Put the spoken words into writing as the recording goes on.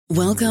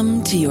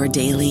Welcome to your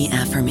daily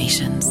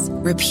affirmations.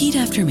 Repeat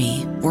after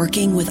me.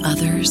 Working with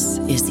others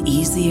is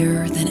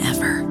easier than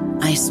ever.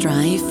 I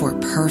strive for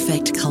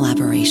perfect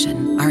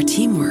collaboration. Our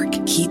teamwork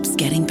keeps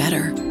getting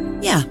better.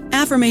 Yeah,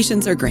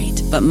 affirmations are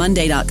great, but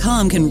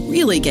Monday.com can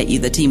really get you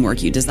the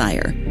teamwork you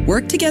desire.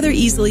 Work together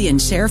easily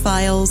and share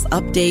files,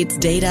 updates,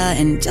 data,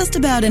 and just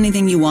about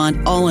anything you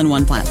want all in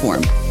one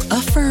platform.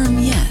 Affirm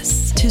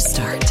yes to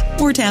start,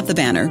 or tap the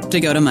banner to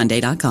go to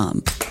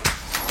Monday.com.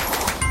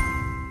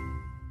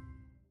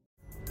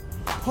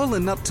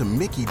 Pulling up to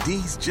Mickey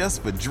D's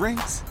just for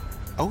drinks?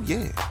 Oh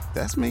yeah,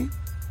 that's me.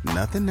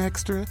 Nothing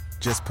extra,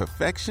 just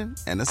perfection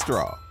and a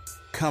straw.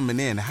 Coming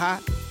in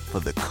hot for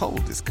the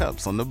coldest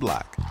cups on the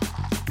block.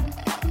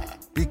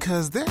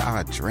 Because there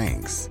are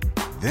drinks.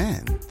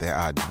 Then there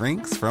are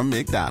drinks from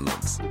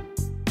McDonald's.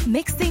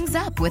 Mix things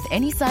up with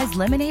any size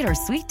lemonade or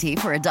sweet tea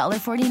for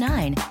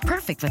 $1.49.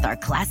 Perfect with our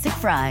classic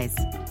fries.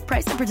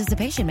 Price and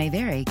participation may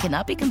vary.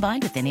 Cannot be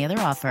combined with any other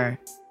offer.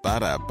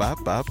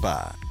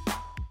 Ba-da-ba-ba-ba.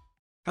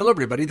 Hello,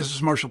 everybody. This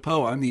is Marshall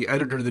Poe. I'm the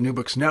editor of the New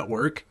Books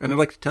Network, and I'd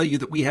like to tell you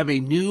that we have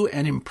a new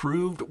and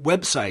improved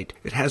website.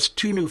 It has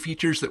two new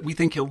features that we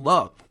think you'll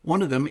love.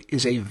 One of them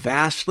is a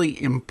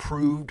vastly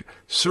improved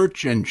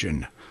search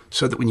engine,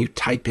 so that when you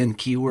type in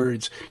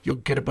keywords, you'll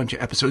get a bunch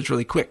of episodes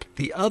really quick.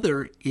 The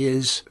other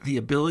is the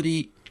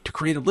ability to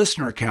create a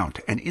listener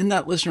account. And in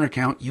that listener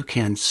account, you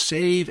can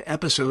save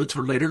episodes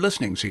for later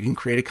listening. So you can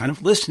create a kind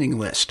of listening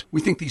list. We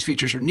think these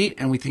features are neat,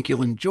 and we think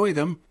you'll enjoy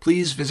them.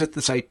 Please visit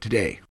the site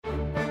today.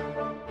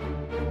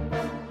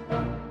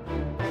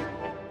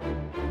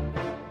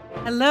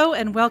 Hello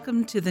and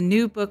welcome to the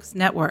New Books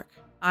Network.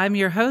 I'm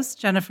your host,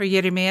 Jennifer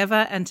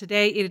Yeremyeva, and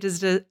today it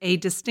is a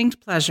distinct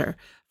pleasure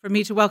for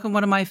me to welcome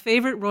one of my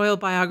favorite royal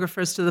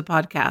biographers to the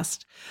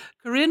podcast.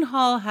 Corinne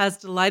Hall has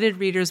delighted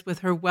readers with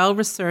her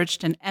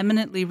well-researched and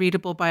eminently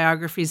readable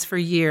biographies for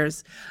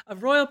years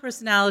of royal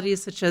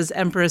personalities such as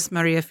Empress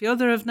Maria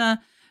Fyodorovna,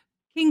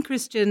 King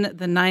Christian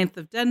IX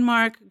of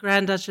Denmark,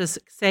 Grand Duchess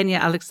Ksenia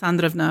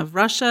Alexandrovna of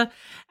Russia,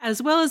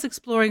 as well as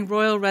exploring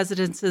royal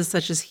residences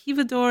such as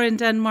Hvidovre in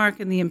Denmark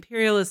and the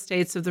imperial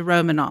estates of the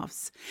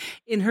Romanovs.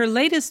 In her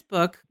latest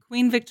book,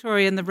 Queen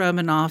Victoria and the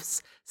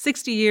Romanovs,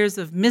 60 Years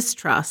of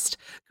Mistrust,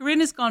 Corinne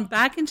has gone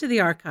back into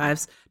the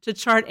archives to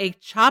chart a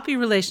choppy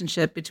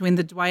relationship between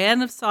the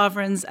doyenne of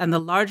sovereigns and the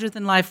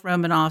larger-than-life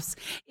Romanovs,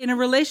 in a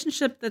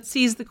relationship that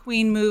sees the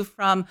Queen move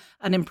from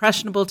an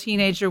impressionable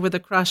teenager with a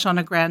crush on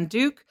a Grand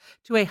Duke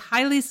to a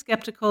highly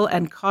skeptical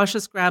and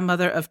cautious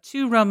grandmother of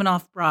two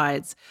Romanov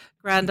brides,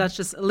 Grand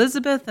Duchess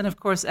Elizabeth and, of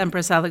course,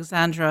 Empress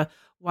Alexandra,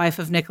 wife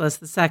of Nicholas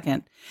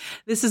II.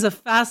 This is a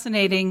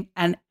fascinating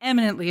and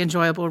eminently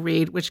enjoyable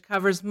read, which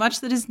covers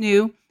much that is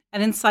new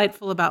and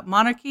insightful about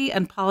monarchy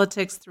and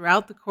politics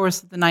throughout the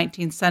course of the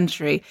 19th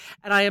century.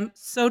 And I am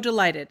so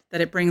delighted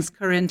that it brings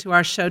Corinne to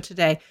our show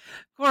today.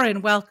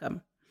 Corinne,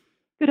 welcome.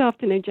 Good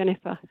afternoon,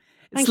 Jennifer.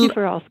 Thank you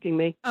for asking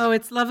me. Oh,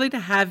 it's lovely to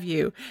have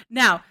you.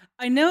 Now,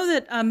 I know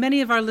that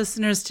many of our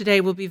listeners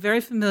today will be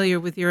very familiar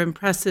with your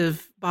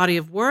impressive body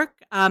of work,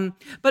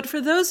 but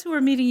for those who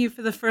are meeting you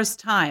for the first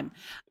time,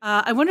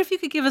 I wonder if you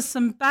could give us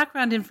some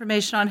background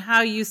information on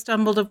how you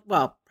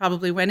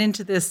probably went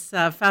into this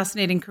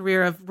fascinating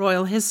career of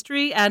royal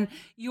history and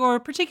your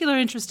particular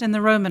interest in the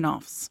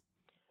Romanovs.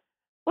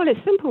 Well,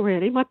 it's simple,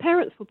 really. My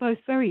parents were both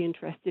very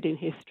interested in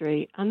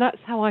history, and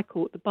that's how I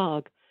caught the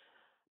bug.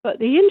 But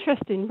the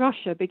interest in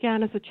Russia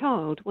began as a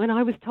child when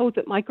I was told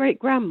that my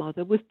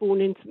great-grandmother was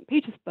born in St.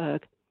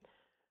 Petersburg.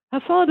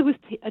 Her father was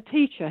a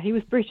teacher, he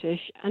was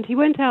British, and he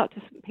went out to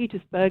St.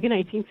 Petersburg in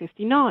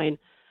 1859.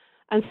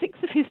 And 6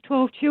 of his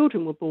 12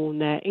 children were born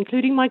there,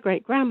 including my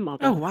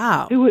great-grandmother. Oh,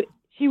 wow.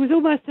 She was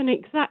almost an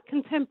exact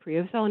contemporary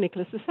of Tsar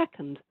Nicholas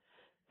II.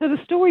 So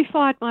the story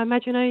fired my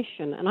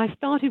imagination, and I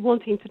started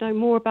wanting to know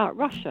more about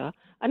Russia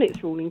and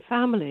its ruling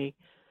family.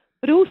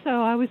 But also,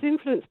 I was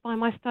influenced by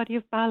my study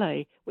of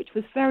ballet, which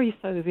was very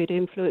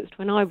Soviet-influenced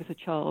when I was a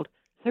child.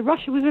 So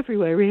Russia was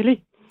everywhere,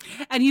 really.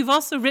 And you've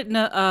also written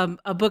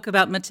a book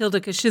about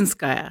Matilda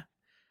Kaczynskaya.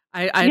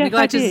 I Yes,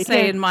 neglected I to did,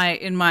 say yes.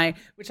 in my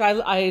which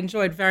I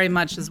enjoyed very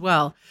much as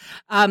well.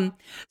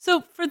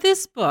 So for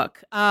this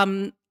book,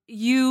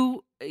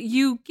 you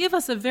give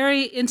us a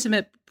very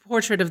intimate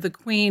portrait of the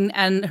Queen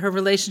and her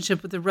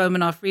relationship with the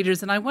Romanov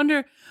readers. And I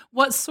wonder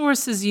what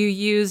sources you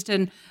used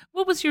and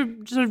what was your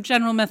sort of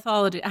general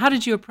methodology? How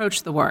did you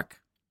approach the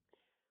work?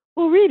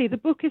 Well, really, the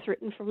book is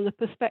written from the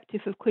perspective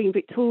of Queen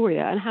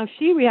Victoria and how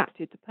she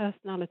reacted to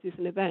personalities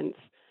and events.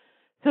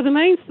 So the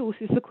main source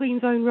is the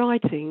Queen's own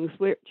writings,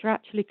 which are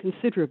actually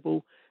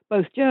considerable,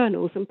 both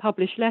journals and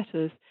published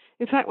letters.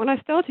 In fact, when I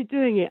started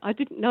doing it, I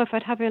didn't know if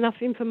I'd have enough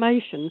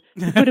information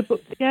to put a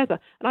book together.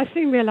 And I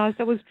soon realised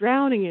I was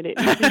drowning in it,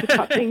 having to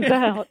cut things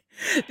out.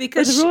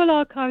 Because the Royal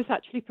Archives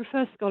actually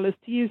prefer scholars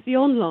to use the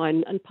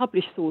online and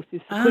published sources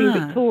for Queen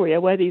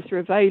Victoria, where these are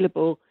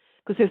available,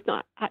 because there's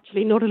not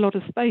a lot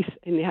of space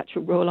in the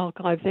actual Royal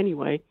Archives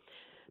anyway.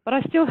 But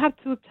I still had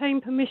to obtain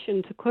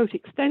permission to quote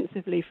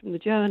extensively from the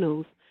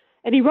journals.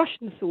 Any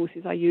Russian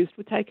sources I used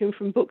were taken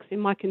from books in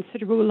my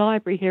considerable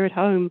library here at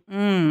home.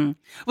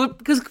 Well,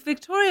 because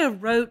Victoria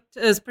wrote,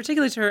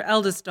 particularly to her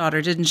eldest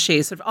daughter, didn't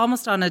she? Sort of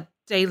almost on a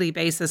daily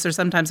basis, or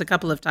sometimes a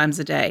couple of times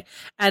a day,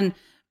 and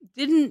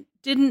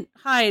didn't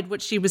hide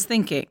what she was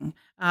thinking.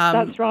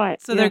 That's right.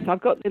 So yes,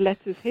 I've got the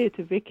letters here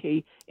to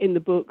Vicky in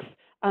the books,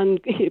 and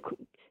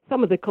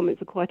some of the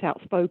comments are quite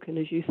outspoken,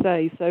 as you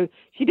say. So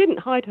she didn't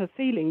hide her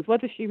feelings.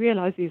 Whether she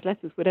realised these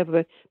letters would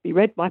ever be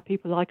read by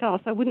people like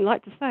us, I wouldn't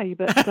like to say.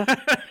 But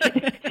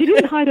she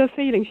didn't hide her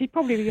feelings. She'd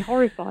probably be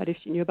horrified if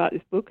she knew about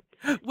this book.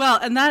 Well,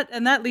 and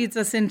that leads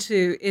us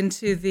into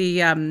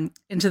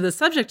the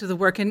subject of the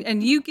work,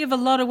 and you give a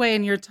lot away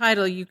in your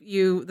title.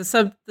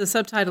 The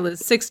subtitle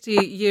is 60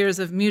 Years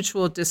of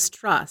Mutual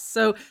Distrust.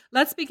 So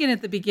let's begin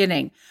at the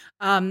beginning.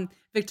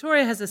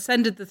 Victoria has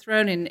ascended the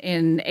throne in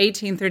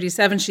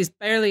 1837. She's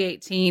barely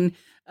 18,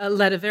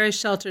 led a very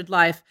sheltered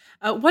life.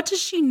 What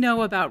does she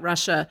know about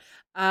Russia?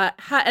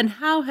 And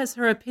how has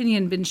her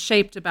opinion been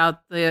shaped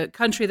about the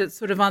country that's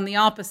sort of on the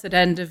opposite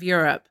end of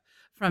Europe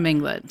from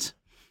England?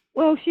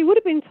 Well, she would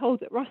have been told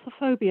that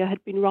Russophobia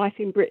had been rife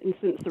in Britain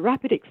since the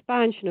rapid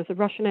expansion of the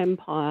Russian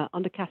Empire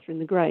under Catherine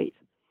the Great.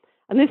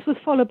 And this was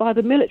followed by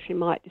the military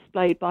might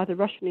displayed by the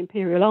Russian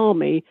Imperial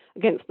Army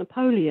against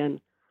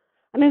Napoleon.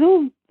 And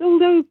then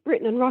although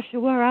Britain and Russia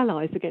were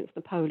allies against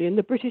Napoleon,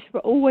 the British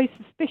were always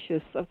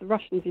suspicious of the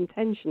Russians'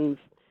 intentions.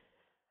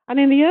 And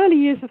in the early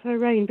years of her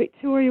reign,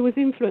 Victoria was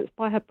influenced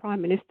by her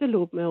Prime Minister,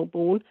 Lord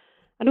Melbourne,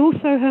 and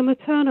also her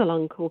maternal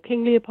uncle,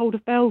 King Leopold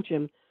of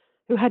Belgium,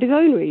 who had his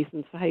own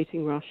reasons for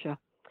hating Russia.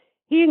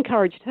 He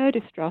encouraged her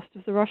distrust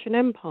of the Russian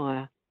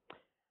Empire.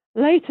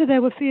 Later,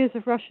 there were fears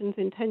of Russians'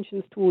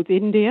 intentions towards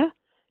India,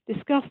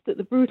 discussed at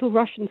the brutal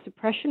Russian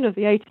suppression of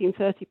the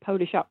 1830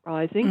 Polish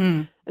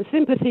uprising, and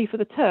sympathy for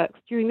the Turks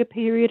during the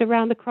period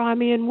around the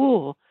Crimean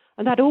War,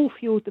 and that all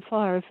fueled the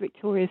fire of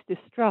Victoria's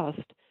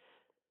distrust.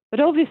 But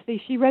obviously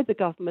she read the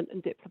government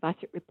and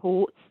diplomatic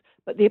reports,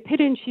 but the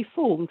opinions she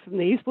formed from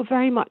these were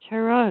very much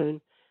her own.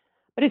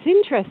 But it's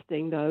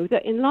interesting, though,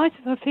 that in light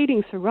of her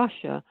feelings for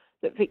Russia,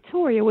 that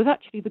Victoria was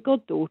actually the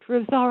goddaughter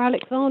of Tsar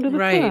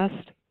Alexander I.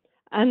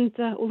 And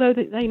although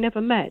they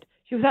never met,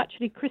 she was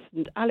actually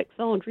christened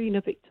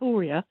Alexandrina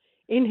Victoria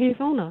in his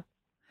honour.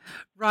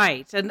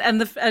 Right,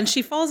 and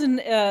she falls in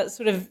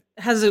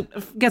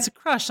gets a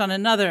crush on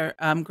another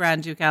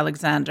Grand Duke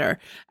Alexander,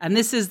 and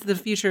this is the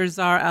future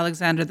Tsar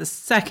Alexander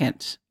II,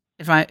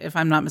 if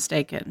I'm not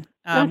mistaken.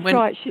 That's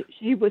right.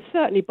 She was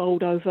certainly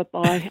bowled over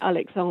by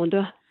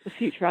Alexander, the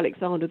future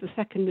Alexander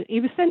II. He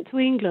was sent to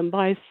England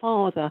by his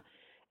father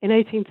in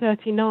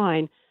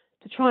 1839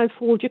 to try and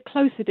forge a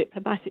closer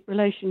diplomatic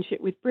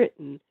relationship with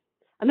Britain.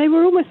 And they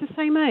were almost the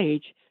same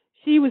age.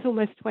 She was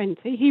almost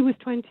 20, he was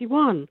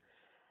 21.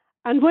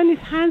 And when this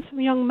handsome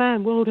young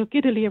man whirled her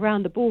giddily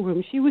around the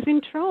ballroom, she was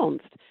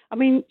entranced. I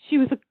mean, she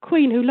was a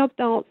queen who loved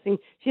dancing.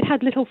 She'd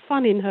had little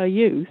fun in her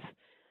youth.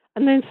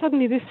 And then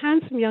suddenly this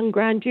handsome young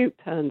Grand Duke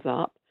turns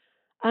up,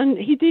 and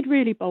he did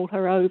really bowl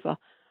her over.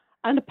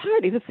 And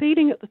apparently the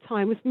feeling at the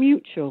time was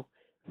mutual,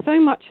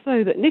 so much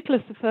so that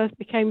Nicholas I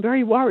became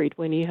very worried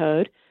when he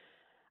heard.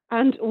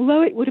 And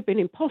although it would have been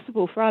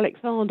impossible for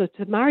Alexander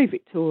to marry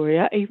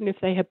Victoria, even if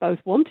they had both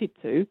wanted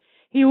to,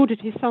 he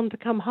ordered his son to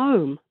come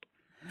home.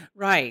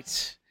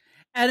 Right.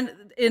 And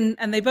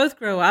they both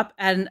grow up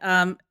and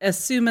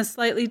assume a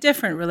slightly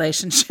different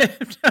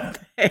relationship, don't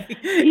they?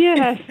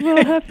 Yes.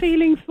 Well, her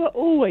feelings were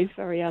always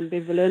very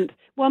ambivalent.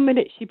 One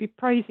minute she'd be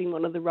praising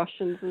one of the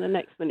Russians, and the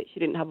next minute she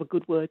didn't have a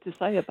good word to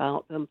say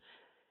about them.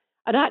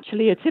 And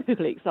actually, a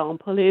typical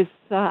example is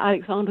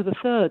Alexander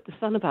III, the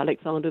son of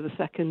Alexander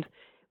II.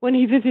 When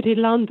he visited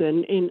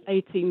London in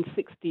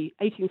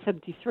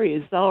 1873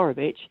 as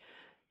Tsarevich,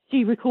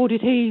 she recorded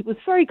he was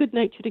very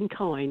good-natured and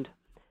kind.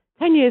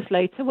 10 years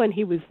later, when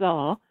he was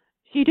Tsar,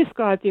 she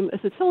described him as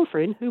a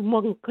sovereign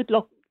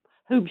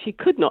whom she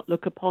could not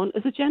look upon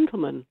as a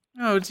gentleman.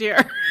 Oh,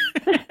 dear.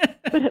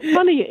 But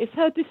funny is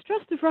her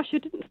distrust of Russia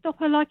didn't stop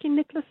her liking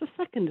Nicholas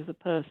II as a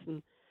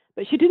person,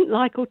 but she didn't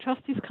like or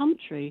trust his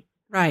country.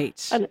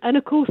 Right. And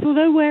of course,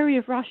 although wary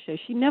of Russia,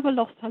 she never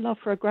lost her love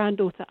for her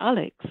granddaughter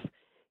Alex,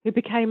 who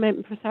became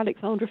Empress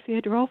Alexandra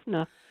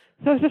Feodorovna.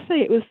 So as I say,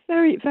 it was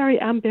very, very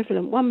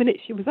ambivalent. One minute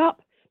she was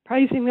up,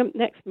 praising them,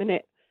 next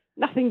minute,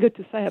 nothing good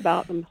to say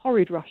about them.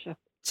 Horrid Russia.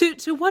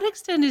 To what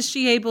extent is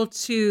she able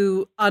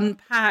to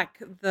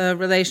unpack the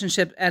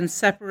relationship and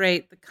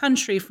separate the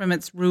country from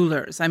its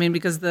rulers? I mean,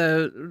 because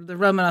the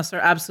Romanovs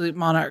are absolute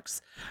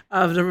monarchs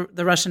of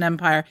the Russian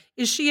Empire.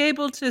 Is she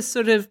able to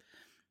sort of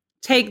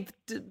take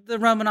the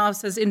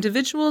Romanovs as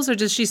individuals, or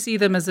does she see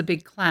them as a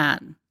big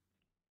clan?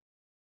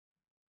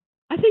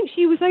 I think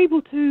she was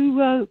able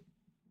to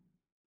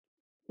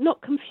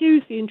not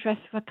confuse the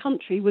interests of her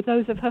country with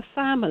those of her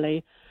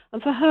family.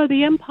 And for her,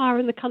 the empire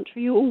and the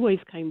country always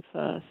came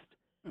first.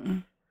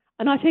 Mm.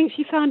 And I think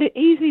she found it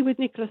easy with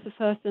Nicholas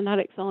I and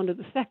Alexander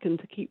II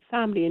to keep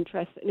family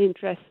interests and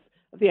interests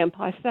of the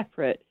empire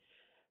separate.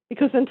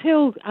 Because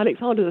until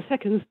Alexander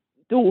II's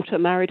daughter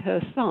married her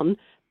son,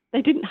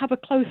 they didn't have a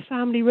close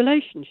family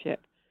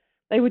relationship.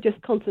 They were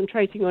just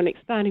concentrating on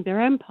expanding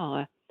their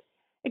empire.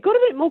 It got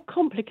a bit more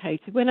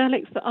complicated when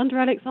under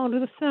Alexander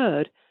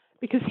III,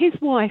 because his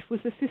wife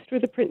was the sister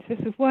of the Princess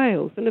of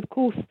Wales, and of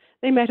course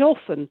they met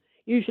often,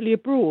 usually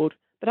abroad.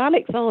 But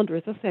Alexander,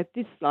 as I said,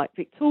 disliked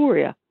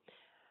Victoria.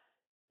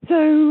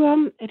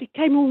 So it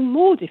became all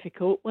more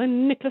difficult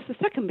when Nicholas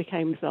II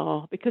became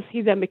Tsar, because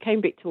he then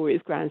became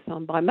Victoria's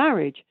grandson by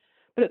marriage.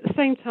 But at the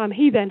same time,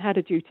 he then had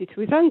a duty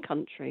to his own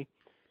country.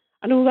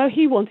 And although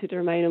he wanted to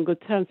remain on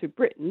good terms with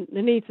Britain,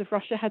 the needs of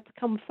Russia had to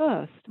come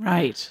first.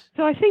 Right.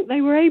 So I think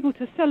they were able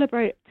to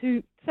separate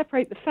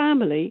the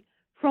family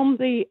from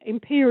the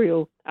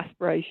imperial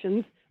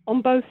aspirations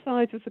on both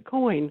sides of the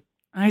coin.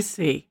 I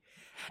see.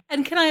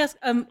 And can I ask,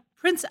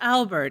 Prince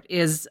Albert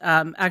is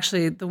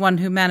actually the one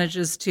who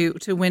manages to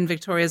win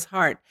Victoria's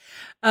heart.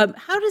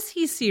 How does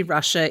he see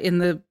Russia in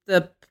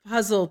the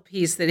puzzle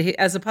piece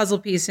as a puzzle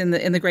piece in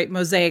the great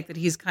mosaic that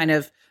he's kind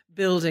of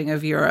building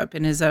of Europe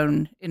in his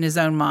own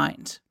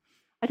mind?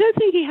 I don't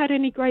think he had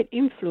any great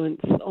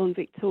influence on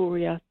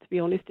Victoria, to be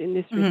honest, in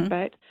this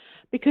respect,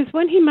 because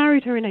when he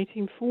married her in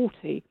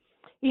 1840,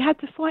 he had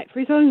to fight for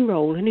his own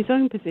role and his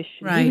own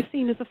position. Right. He was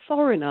seen as a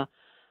foreigner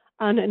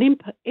and an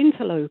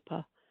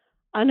interloper.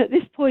 And at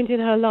this point in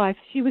her life,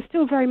 she was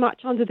still very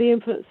much under the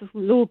influence of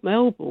Lord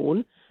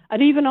Melbourne.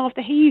 And even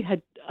after he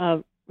had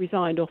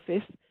resigned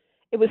office,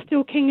 it was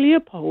still King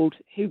Leopold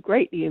who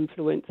greatly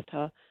influenced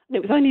her. And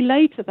it was only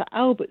later that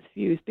Albert's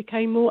views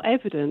became more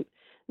evident.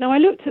 Now, I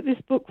looked at this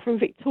book from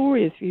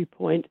Victoria's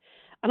viewpoint,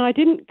 and I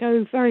didn't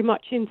go very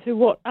much into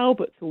what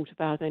Albert thought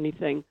about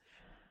anything.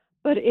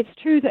 But it's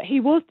true that he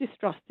was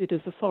distrusted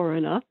as a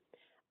foreigner.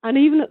 And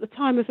even at the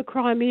time of the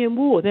Crimean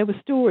War, there were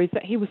stories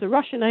that he was a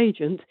Russian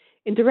agent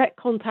in direct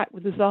contact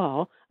with the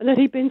Tsar and that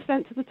he'd been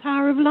sent to the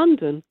Tower of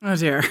London. Oh,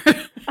 dear.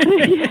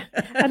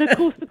 And, of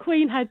course, the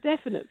Queen had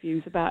definite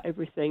views about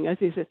everything, as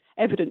is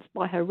evidenced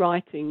by her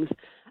writings.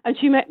 And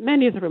she met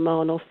many of the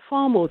Romanovs,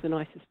 far more than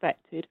I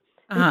suspected.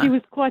 And she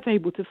was quite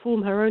able to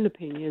form her own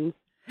opinions.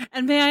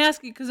 And may I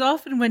ask you, because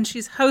often when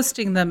she's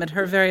hosting them at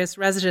her various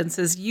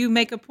residences, you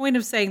make a point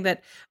of saying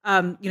that,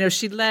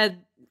 she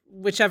led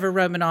whichever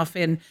Romanov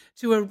in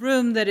to a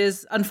room that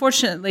is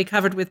unfortunately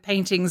covered with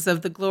paintings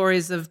of the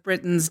glories of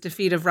Britain's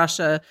defeat of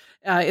Russia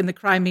in the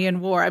Crimean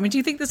War. I mean, do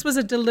you think this was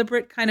a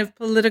deliberate kind of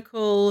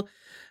political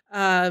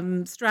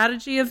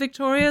strategy of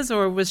Victoria's,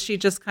 or was she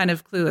just kind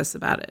of clueless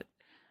about it?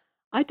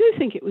 I do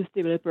think it was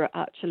deliberate,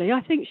 actually.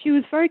 I think she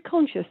was very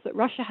conscious that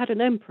Russia had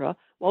an emperor,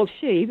 while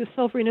she, the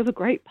sovereign of a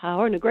great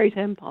power and a great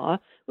empire,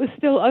 was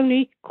still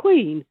only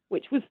queen,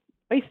 which was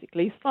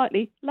basically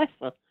slightly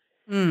lesser.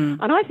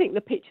 And I think the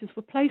pictures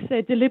were placed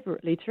there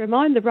deliberately to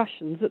remind the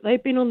Russians that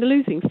they'd been on the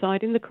losing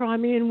side in the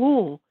Crimean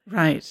War.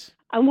 Right.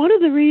 And one of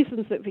the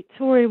reasons that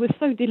Victoria was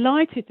so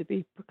delighted to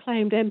be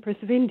proclaimed Empress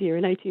of India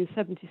in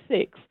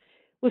 1876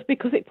 was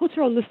because it put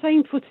her on the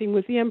same footing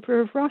with the Emperor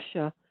of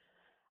Russia.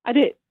 And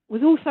it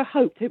was also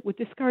hoped it would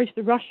discourage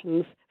the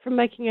Russians from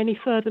making any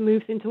further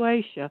moves into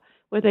Asia,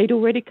 where they'd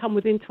already come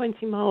within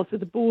 20 miles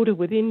of the border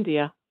with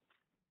India.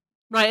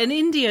 Right, and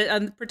India,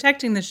 and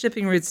protecting the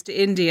shipping routes to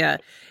India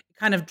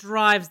kind of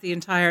drives the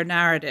entire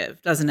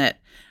narrative, doesn't it,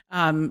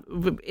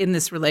 in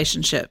this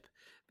relationship?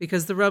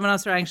 Because the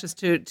Romanovs are anxious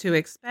to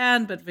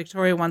expand, but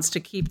Victoria wants to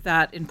keep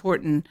that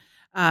important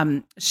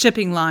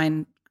shipping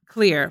line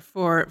clear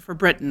for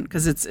Britain,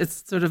 because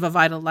it's sort of a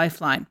vital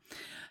lifeline.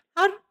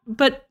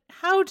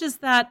 How does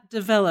that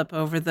develop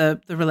over the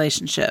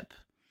relationship?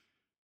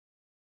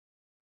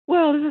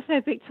 Well, as I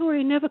said,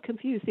 Victoria never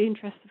confused the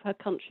interests of her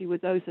country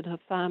with those of her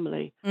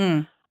family.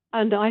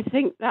 And I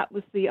think that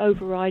was the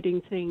overriding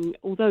thing,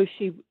 although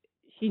she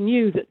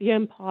knew that the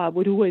empire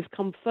would always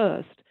come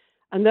first,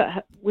 and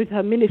that with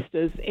her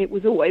ministers, it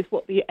was always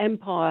what the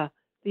empire's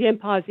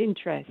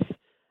interests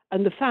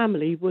and the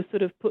family were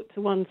sort of put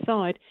to one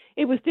side.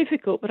 It was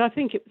difficult, but I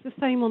think it was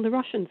the same on the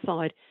Russian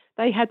side.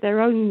 They had their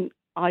own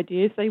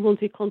ideas. They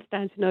wanted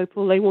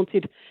Constantinople, they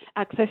wanted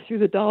access through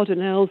the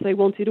Dardanelles, they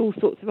wanted all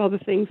sorts of other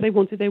things. They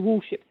wanted their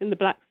warships in the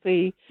Black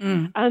Sea,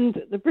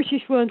 and the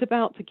British weren't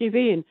about to give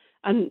in.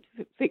 And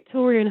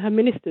Victoria and her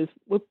ministers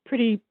were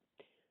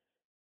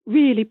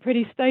really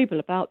pretty stable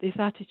about this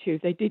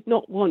attitude. They did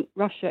not want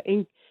Russia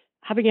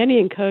having any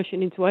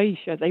incursion into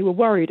Asia. They were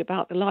worried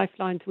about the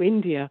lifeline to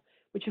India,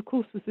 which of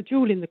course was the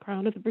jewel in the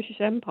crown of the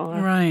British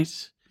Empire.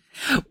 Right.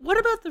 What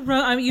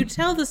about you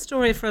tell the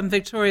story from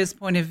Victoria's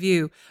point of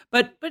view,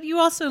 but you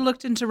also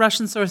looked into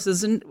Russian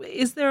sources. And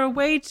is there a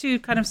way to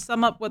kind of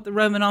sum up what the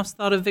Romanovs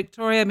thought of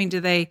Victoria? I mean,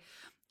 do they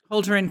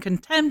hold her in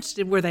contempt?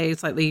 Were they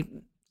slightly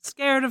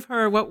scared of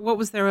her? What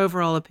was their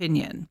overall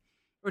opinion?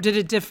 Or did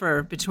it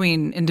differ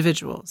between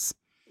individuals?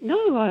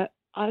 No,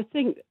 I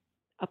think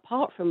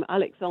apart from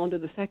Alexander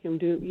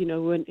II,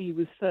 when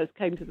he first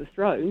came to the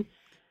throne,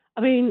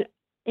 I mean,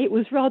 it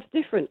was rather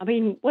different. I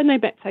mean, when they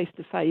met face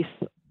to face,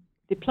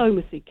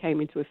 diplomacy came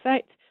into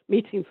effect.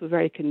 Meetings were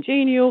very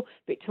congenial.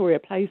 Victoria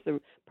praised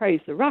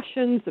the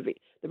Russians.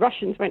 The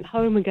Russians went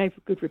home and gave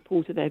a good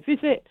report of their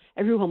visit.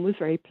 Everyone was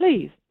very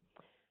pleased.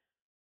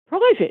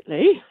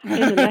 Privately,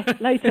 in a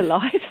later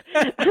life,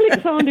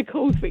 Alexander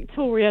calls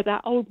Victoria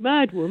that old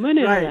mad woman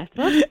in a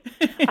letter,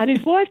 and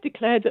his wife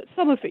declared that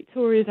some of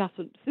Victoria's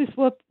utterances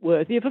were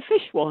worthy of a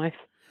fishwife.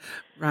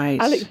 Right.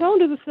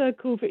 Alexander III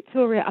called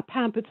Victoria a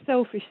pampered,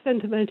 selfish,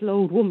 sentimental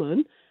old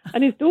woman,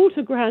 and his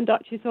daughter, Grand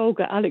Duchess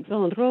Olga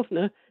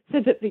Alexandrovna,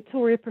 said that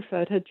Victoria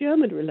preferred her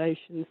German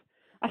relations.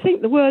 I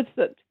think the words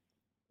that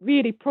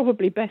really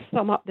probably best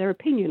sum up their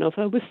opinion of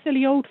her was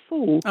silly old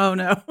fool. Oh,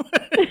 no.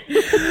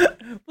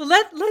 Well,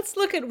 let's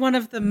look at one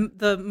of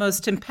the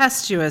most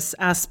tempestuous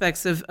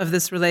aspects of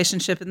this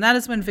relationship, and that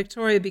is when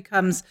Victoria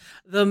becomes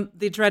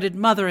the dreaded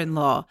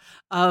mother-in-law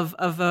of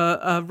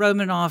a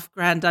Romanov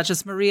Grand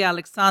Duchess, Maria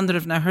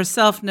Alexandrovna,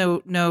 herself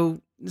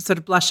no sort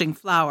of blushing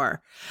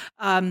flower.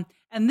 And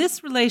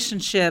this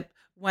relationship,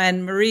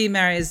 when Marie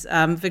marries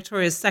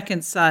Victoria's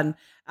second son,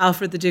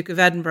 Alfred, the Duke of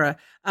Edinburgh,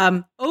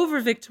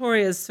 over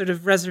Victoria's sort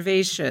of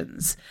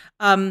reservations.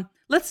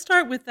 Let's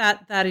start with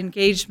that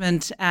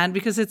engagement, and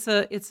because it's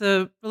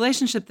a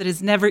relationship that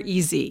is never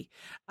easy,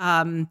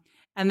 and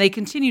they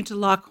continue to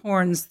lock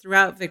horns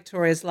throughout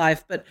Victoria's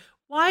life. But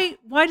why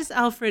does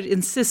Alfred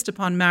insist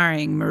upon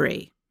marrying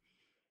Marie?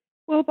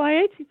 Well, by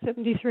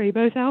 1873,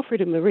 both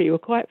Alfred and Marie were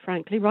quite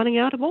frankly running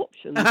out of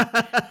options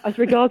as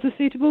regards a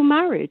suitable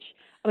marriage.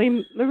 I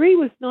mean, Marie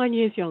was 9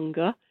 years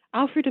younger.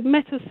 Alfred had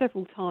met her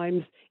several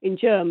times in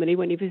Germany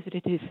when he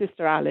visited his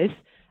sister Alice,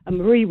 and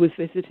Marie was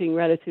visiting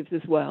relatives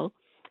as well.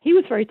 He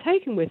was very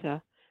taken with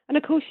her, and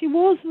of course she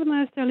was the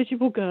most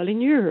eligible girl in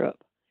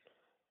Europe.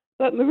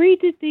 But Marie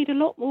did need a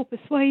lot more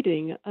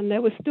persuading, and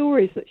there were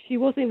stories that she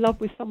was in love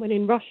with someone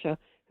in Russia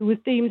who was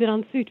deemed an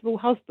unsuitable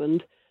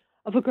husband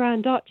of a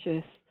Grand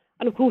Duchess.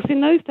 And of course,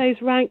 in those days,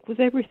 rank was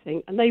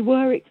everything, and they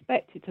were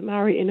expected to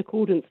marry in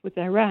accordance with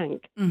their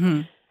rank.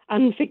 Mm-hmm.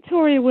 And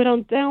Victoria would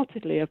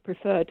undoubtedly have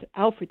preferred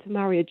Alfred to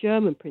marry a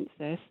German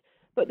princess,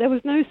 but there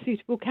was no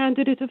suitable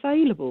candidate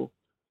available.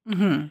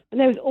 Mm-hmm. And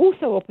there was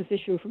also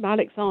opposition from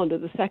Alexander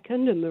II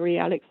and Marie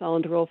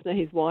Alexandrovna,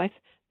 his wife.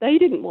 They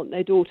didn't want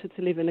their daughter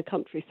to live in a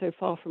country so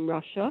far from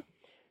Russia.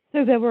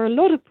 So there were a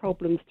lot of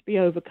problems to be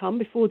overcome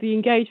before the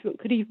engagement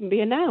could even be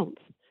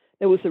announced.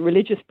 There was a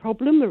religious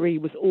problem. Marie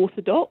was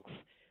Orthodox.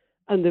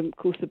 And of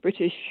course, the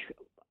British,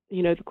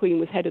 the Queen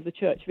was head of the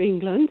Church of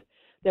England.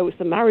 There was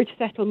the marriage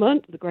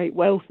settlement, the great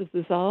wealth of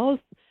the Tsars,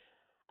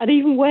 and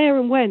even where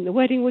and when the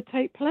wedding would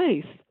take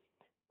place.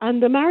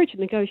 And the marriage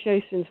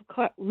negotiations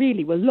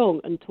were long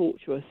and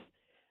tortuous.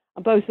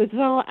 And both the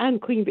Tsar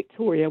and Queen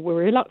Victoria were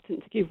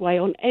reluctant to give way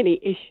on any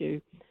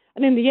issue.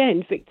 And in the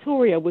end,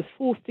 Victoria was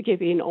forced to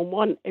give in on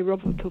one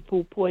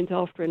irrevocable point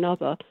after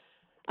another.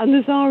 And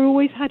the Tsar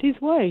always had his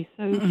way.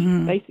 So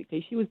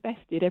basically, she was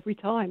bested every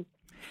time.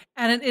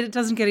 And it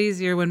doesn't get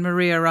easier when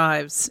Marie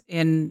arrives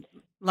in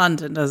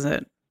London, does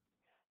it?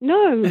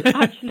 No,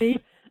 actually.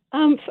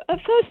 At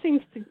first,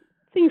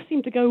 things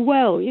seemed to go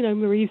well.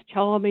 Marie's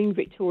charming,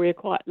 Victoria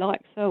quite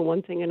likes her,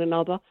 one thing and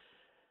another.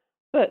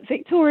 But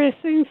Victoria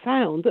soon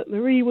found that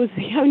Marie was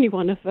the only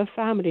one of her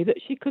family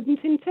that she couldn't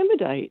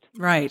intimidate.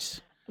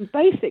 Right. And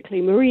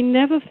basically, Marie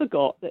never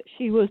forgot that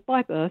she was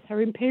by birth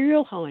Her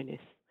Imperial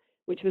Highness,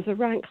 which was a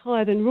rank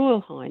higher than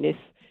Royal Highness,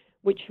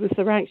 which was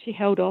the rank she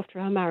held after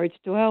her marriage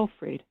to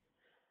Alfred.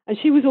 And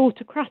she was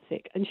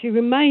autocratic, and she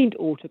remained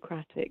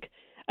autocratic.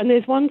 And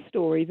there's one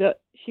story that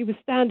she was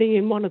standing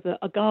in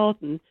a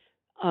garden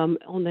on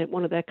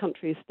one of their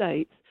country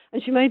estates,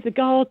 and she made the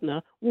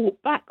gardener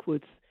walk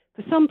backwards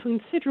for some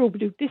considerable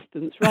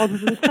distance rather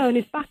than turn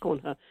his back on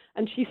her.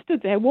 And she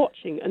stood there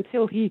watching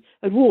until he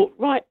had walked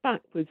right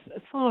backwards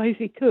as far as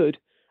he could,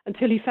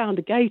 until he found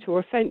a gate or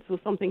a fence or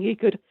something he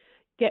could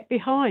get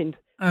behind.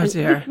 Oh,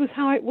 dear. This was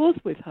how it was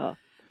with her.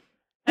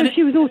 And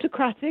she was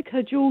autocratic.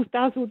 Her jewels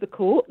dazzled the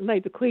court and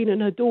made the Queen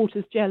and her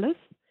daughters jealous.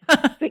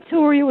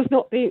 Victoria was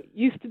not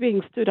used to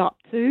being stood up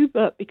to,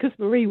 but because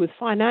Marie was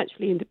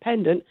financially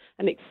independent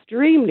and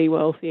extremely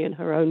wealthy in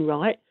her own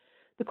right,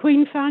 the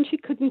Queen found she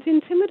couldn't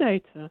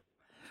intimidate her.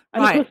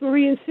 And Right. of course,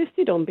 Marie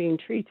insisted on being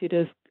treated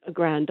as a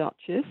Grand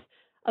Duchess,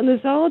 and the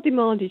Tsar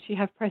demanded she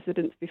have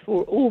precedence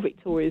before all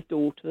Victoria's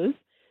daughters,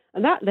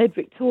 and that led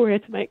Victoria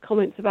to make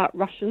comments about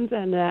Russians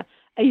and their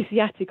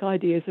Asiatic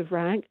ideas of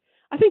rank.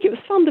 I think it was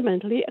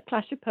fundamentally a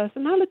clash of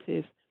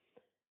personalities.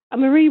 And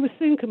Marie was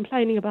soon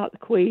complaining about the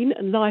Queen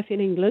and life in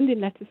England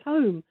in letters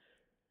home.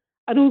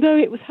 And although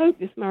it was hoped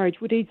this marriage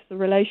would ease the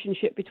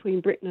relationship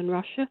between Britain and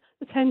Russia,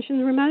 the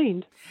tension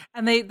remained.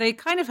 And they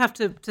kind of have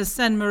to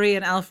send Marie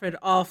and Alfred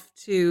off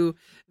to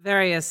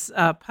various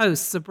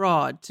posts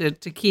abroad to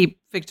keep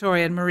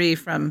Victoria and Marie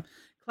from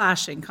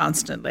clashing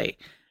constantly.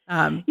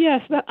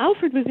 Yes, but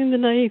Alfred was in the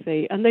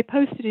Navy, and they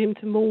posted him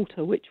to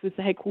Malta, which was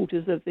the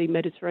headquarters of the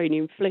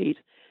Mediterranean Fleet.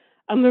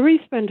 And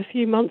Marie spent a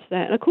few months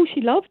there, and of course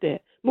she loved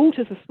it.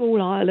 Malta's a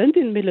small island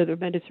in the middle of the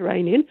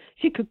Mediterranean.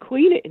 She could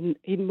queen it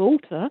in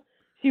Malta.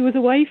 She was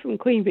away from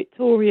Queen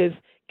Victoria's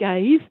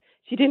gaze.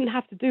 She didn't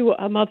have to do what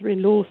her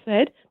mother-in-law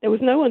said. There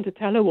was no one to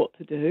tell her what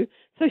to do.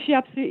 So she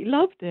absolutely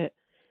loved it.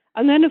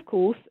 And then, of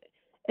course,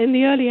 in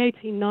the early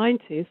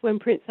 1890s, when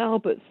Prince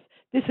Albert's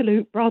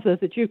dissolute brother,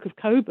 the Duke of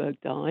Coburg,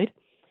 died,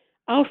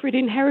 Alfred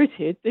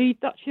inherited the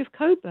Duchy of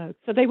Coburg.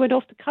 So they went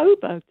off to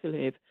Coburg to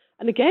live.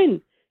 And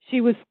again,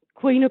 she was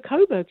Queen of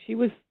Coburg. She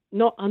was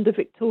not under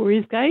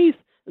Victoria's gaze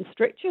and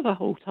stricture the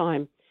whole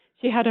time.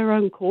 She had her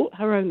own court,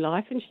 her own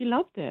life, and she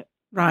loved it.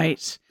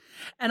 Right.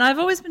 And I've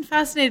always been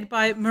fascinated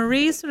by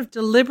Marie sort of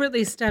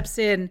deliberately steps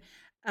in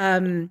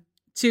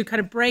to kind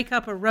of break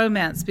up a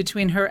romance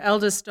between her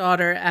eldest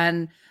daughter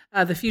and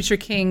the future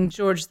King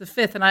George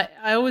V. And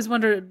I always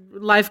wonder,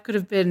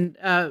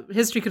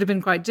 history could have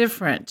been quite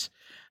different.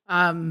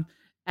 And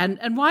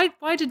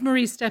why did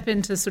Marie step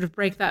in to sort of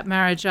break that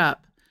marriage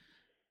up?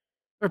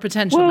 Or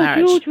potential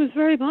marriage? Well, George was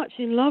very much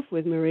in love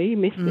with Marie,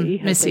 Missy,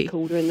 as they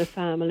called her in the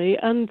family.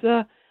 And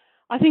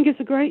I think it's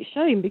a great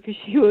shame because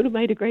she would have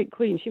made a great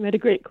queen. She made a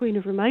great queen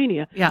of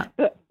Romania. Yeah.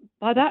 But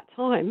by that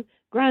time,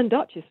 Grand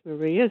Duchess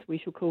Marie, as we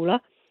shall call her,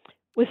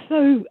 was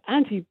so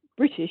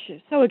anti-British,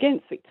 so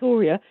against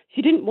Victoria,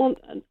 she didn't want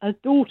a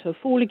daughter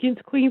falling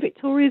into Queen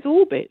Victoria's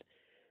orbit.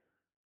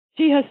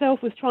 She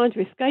herself was trying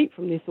to escape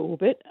from this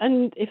orbit,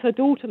 and if her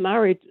daughter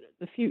married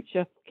the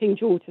future King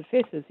George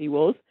V, as he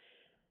was,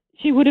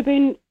 she would have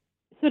been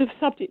sort of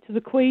subject to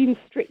the Queen's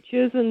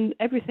strictures and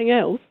everything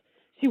else.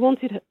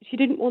 She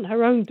didn't want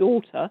her own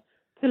daughter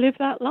to live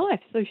that life,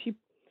 so she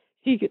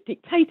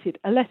dictated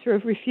a letter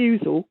of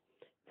refusal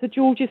to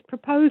George's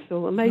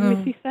proposal and made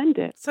Missy send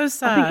it. So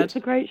sad. I think it's a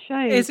great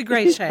shame. It's a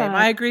great shame. Sad.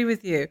 I agree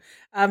with you.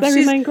 They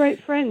remain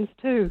great friends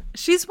too.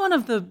 She's one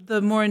of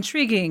the more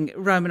intriguing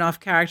Romanov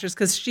characters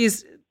because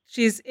she's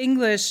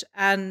English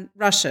and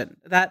Russian.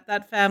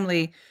 That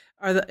family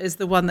is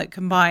the one that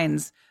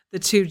combines the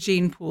two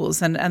gene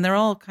pools, and they're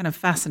all kind of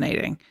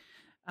fascinating.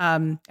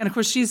 And of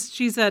course,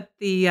 she's at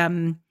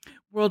the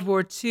World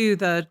War II,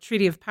 the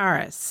Treaty of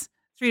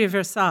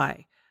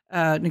Versailles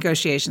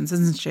negotiations,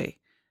 isn't she,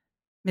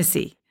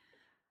 Missy?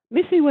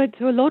 Missy went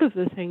to a lot of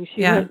the things.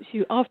 She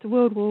after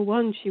World War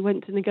I, she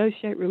went to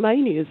negotiate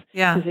Romania's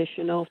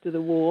position after the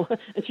war,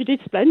 and she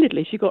did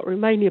splendidly. She got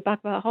Romania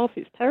back about half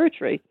its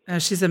territory.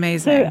 She's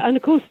amazing. So, and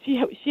of course,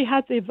 she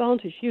had the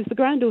advantage. She was the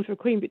granddaughter of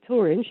Queen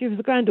Victoria, and she was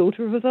the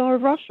granddaughter of a Tsar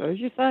of Russia, as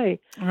you say.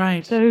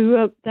 Right.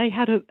 So they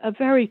had a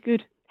very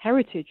good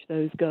heritage,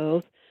 those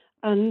girls,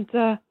 and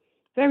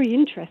very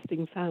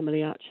interesting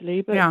family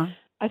actually. But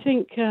I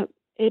think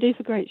it is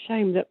a great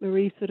shame that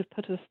Marie sort of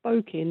put her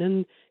spoke in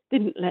and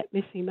didn't let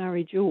Missy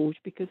marry George,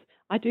 because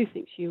I do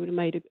think she would have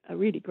made a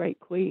really great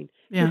queen.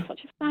 Yeah. She's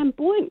such a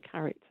flamboyant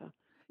character.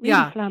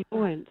 Really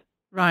flamboyant.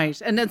 Right.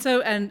 And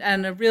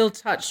a real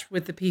touch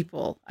with the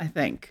people, I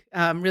think.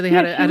 Really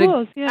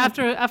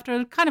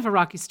after kind of a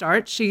rocky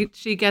start, she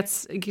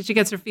gets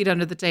her feet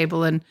under the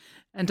table and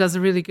does a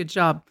really good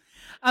job.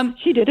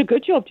 She did a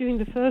good job during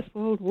the First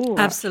World War.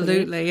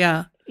 Absolutely,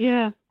 actually.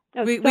 Yeah.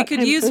 We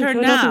could use her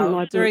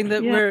now during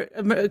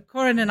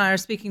Corin and I are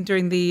speaking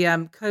during the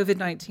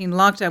COVID-19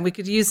 lockdown. We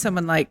could use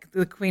someone like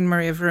the Queen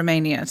Marie of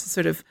Romania to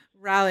sort of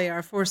rally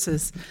our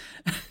forces.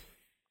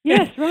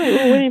 Yes, right.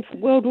 Well, in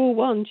World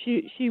War I,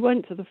 she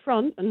went to the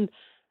front, and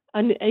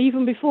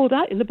even before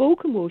that, in the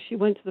Balkan War, she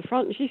went to the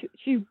front, and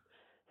she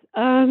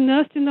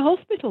nursed in the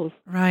hospitals.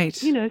 Right.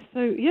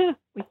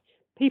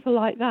 People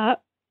like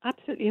that,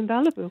 absolutely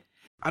invaluable.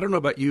 I don't know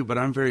about you, but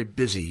I'm very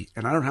busy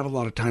and I don't have a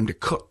lot of time to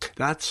cook.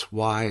 That's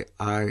why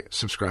I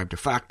subscribe to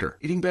Factor.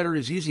 Eating better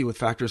is easy with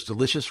Factor's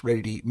delicious,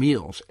 ready-to-eat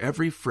meals.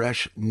 Every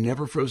fresh,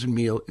 never frozen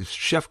meal is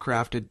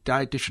chef-crafted,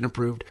 dietitian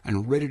approved,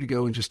 and ready to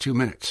go in just 2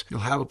 minutes.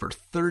 You'll have over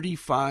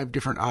 35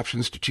 different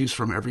options to choose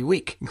from every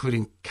week,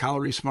 including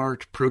Calorie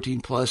Smart, Protein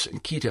Plus,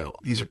 and Keto.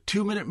 These are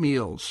 2-minute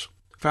meals.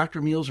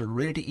 Factor meals are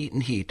ready to eat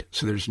and heat,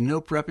 so there's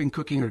no prepping,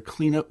 cooking, or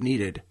cleanup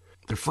needed.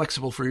 They're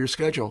flexible for your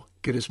schedule.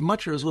 Get as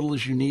much or as little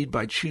as you need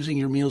by choosing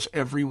your meals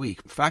every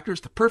week. Factor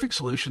is the perfect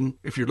solution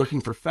if you're looking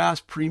for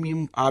fast,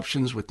 premium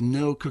options with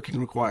no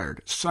cooking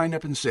required. Sign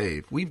up and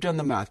save. We've done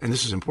the math, and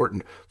this is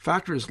important.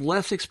 Factor is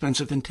less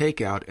expensive than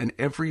takeout, and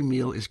every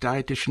meal is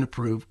dietitian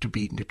approved to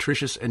be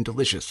nutritious and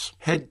delicious.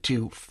 Head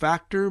to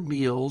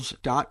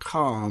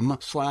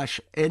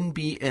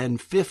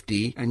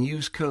factormeals.com/NBN50 and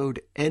use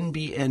code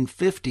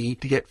NBN50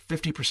 to get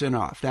 50%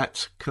 off.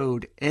 That's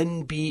code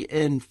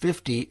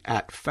NBN50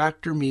 at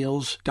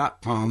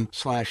factormeals.com/NBN50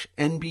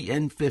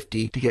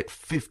 to get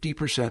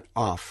 50%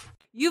 off.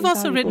 You've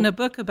also written a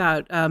book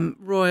about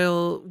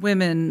royal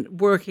women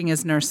working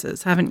as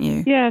nurses, haven't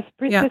you? Yes,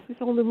 Princesses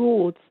on the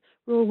Wards,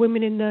 Royal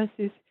Women in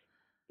Nurses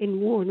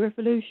in War and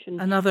Revolution.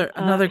 Another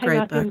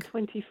great book. In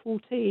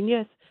 2014,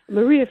 yes.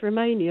 Marie of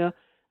Romania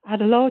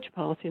had a large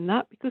part in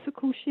that because, of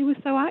course, she was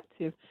so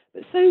active.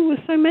 But so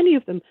were so many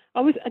of them.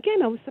 I was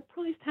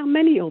surprised how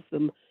many of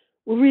them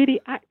were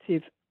really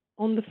active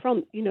on the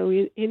front, in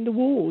the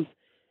wars.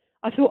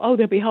 I thought,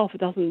 there'll be half a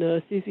dozen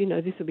nurses,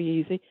 this will be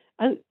easy.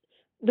 And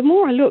the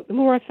more I looked, the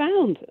more I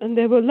found. And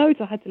there were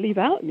loads I had to leave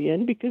out in the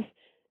end because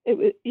it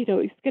was,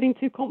 it's getting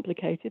too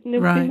complicated and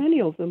there were too many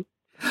of them.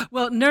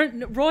 Well,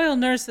 royal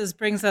nurses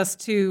brings us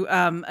to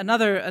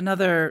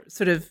another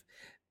sort of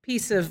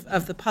piece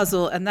of the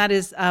puzzle, and that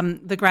is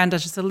the Grand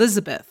Duchess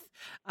Elizabeth.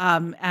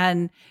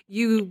 And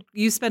you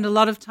spend a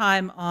lot of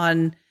time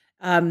on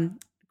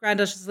Grand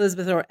Duchess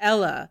Elizabeth, or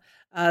Ella,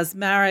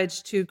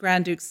 marriage to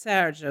Grand Duke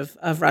Serge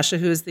of Russia,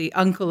 who is the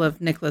uncle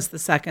of Nicholas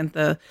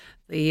II,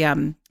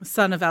 the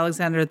son of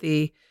Alexander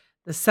the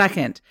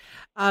Second.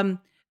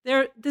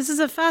 This is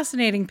a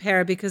fascinating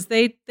pair because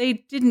they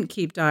didn't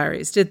keep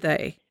diaries, did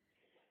they?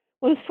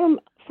 Well, from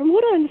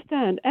what I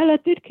understand, Ella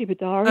did keep a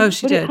diary,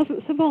 but it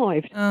hasn't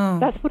survived. Oh.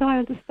 That's what I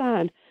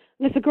understand.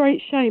 And it's a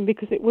great shame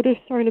because it would have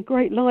thrown a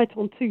great light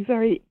on two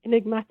very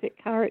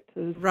enigmatic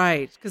characters.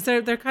 Right, because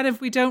they're kind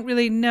of, we don't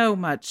really know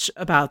much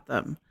about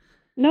them.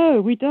 No,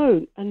 we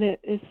don't. And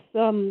it's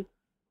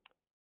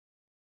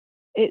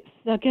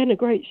again a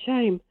great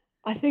shame.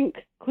 I think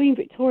Queen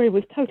Victoria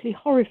was totally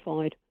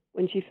horrified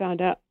when she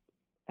found out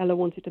Ella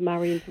wanted to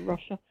marry into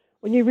Russia.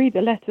 When you read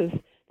the letters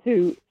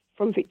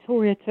from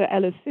Victoria to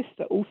Ella's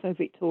sister, also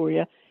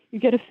Victoria, you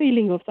get a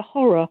feeling of the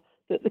horror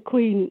that the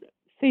Queen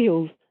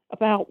feels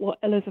about what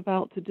Ella's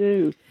about to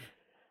do.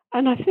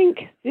 And I think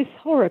this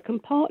horror can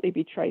partly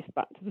be traced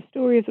back to the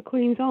story of the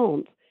Queen's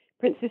aunt,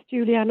 Princess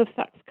Juliana of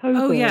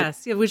Saxe-Coburg. Oh,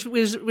 yes, yeah, which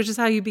is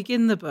how you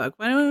begin the book.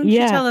 Why don't you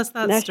tell us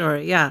that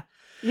story? Yeah.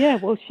 Yeah,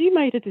 well, she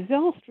made a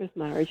disastrous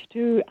marriage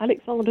to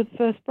Alexander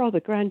I's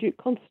brother, Grand Duke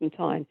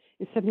Constantine,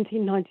 in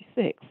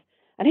 1796.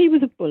 And he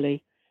was a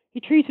bully. He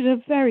treated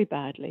her very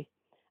badly.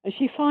 And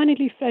she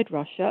finally fled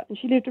Russia, and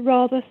she lived a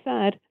rather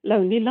sad,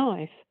 lonely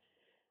life.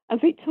 And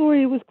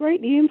Victoria was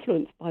greatly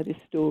influenced by this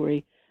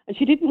story, and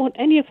she didn't want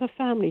any of her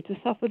family to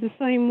suffer the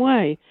same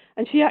way.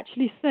 And she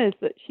actually says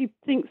that she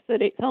thinks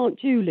that it's Aunt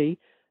Julie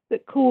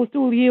that caused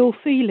all the ill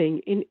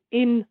feeling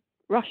in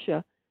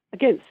Russia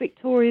against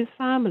Victoria's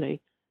family.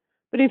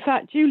 But in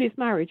fact, Julie's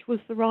marriage was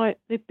the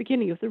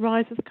beginning of the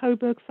rise of the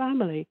Coburg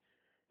family.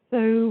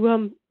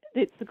 So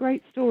it's a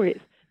great story.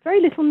 It's very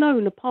little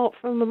known apart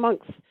from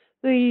amongst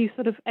the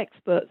sort of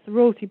experts, the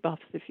royalty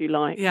buffs, if you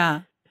like.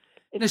 Yeah.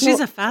 No, she's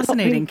a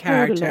fascinating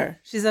character.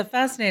 She's a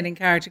fascinating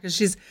character because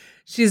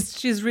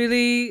she's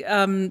really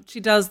she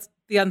does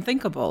the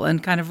unthinkable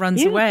and kind of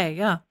runs away.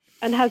 Yeah,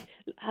 and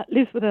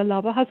lives with her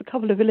lover, has a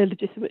couple of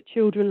illegitimate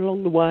children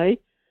along the way,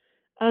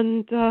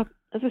 and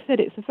as I said,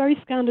 it's a very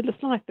scandalous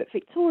life. But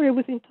Victoria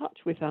was in touch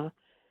with her,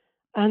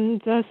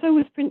 and so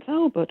was Prince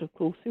Albert, of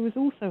course, who was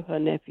also her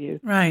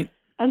nephew. Right,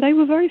 and they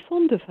were very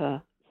fond of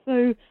her.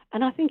 So,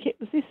 and I think it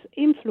was this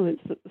influence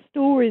that the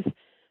stories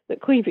that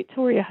Queen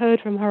Victoria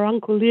heard from her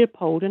uncle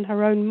Leopold and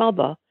her own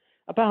mother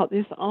about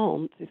this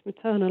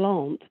maternal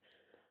aunt,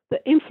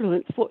 that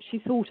influenced what she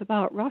thought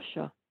about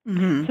Russia.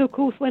 Mm-hmm. So, of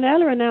course, when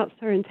Ella announced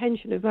her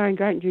intention of marrying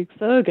Grand Duke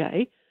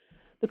Sergei,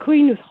 the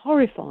Queen was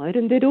horrified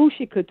and did all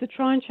she could to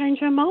try and change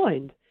her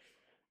mind.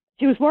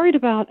 She was worried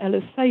about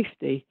Ella's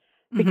safety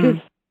because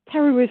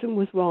terrorism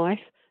was rife.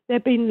 There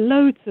had been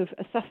loads of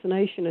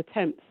assassination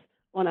attempts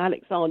on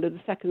Alexander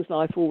II's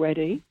life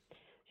already.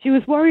 She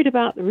was worried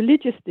about the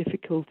religious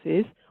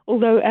difficulties,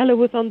 although Ella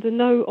was under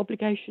no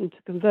obligation to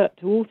convert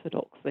to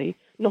Orthodoxy,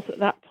 not at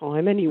that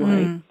time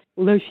anyway,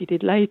 although she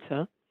did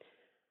later.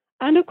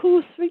 And of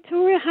course,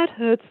 Victoria had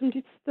heard some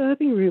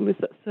disturbing rumours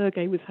that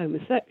Sergei was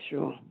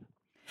homosexual.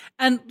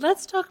 And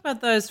let's talk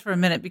about those for a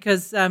minute,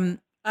 because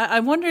I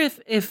wonder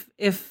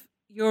if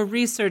your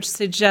research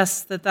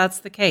suggests that that's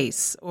the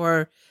case,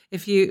 or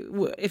if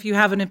you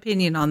have an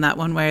opinion on that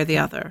one way or the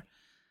other.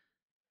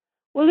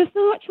 Well, there's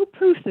no actual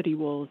proof that he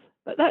was,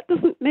 but that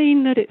doesn't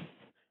mean that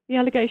the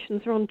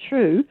allegations are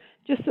untrue,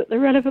 just that the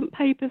relevant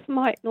papers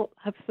might not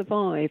have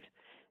survived.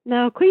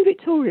 Now, Queen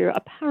Victoria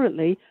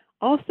apparently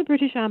asked the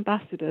British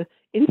ambassador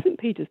in St.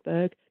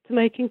 Petersburg to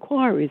make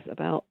inquiries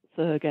about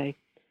Sergei.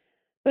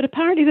 But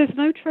apparently there's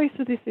no trace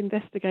of this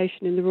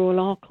investigation in the Royal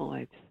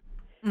Archives.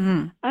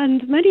 Mm-hmm.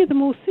 And many of the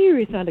more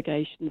serious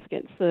allegations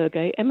against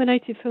Sergei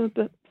emanated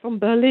from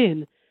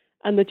Berlin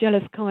and the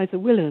jealous Kaiser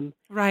Wilhelm.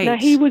 Right. Now,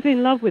 he was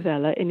in love with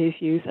Ella in his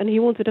youth, and he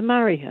wanted to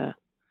marry her.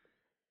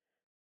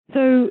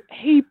 So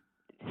he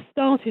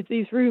started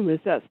these rumours.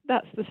 That's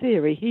the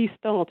theory. He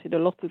started a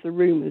lot of the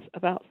rumours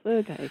about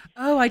Sergei.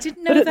 Oh, I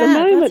didn't know that. But at the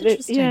moment,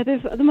 That's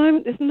interesting. At the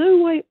moment, there's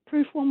no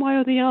proof one way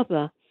or the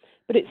other.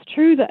 But it's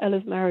true that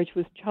Ella's marriage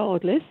was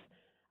childless,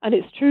 and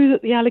it's true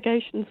that the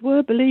allegations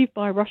were believed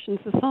by Russian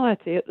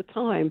society at the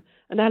time,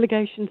 and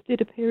allegations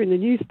did appear in the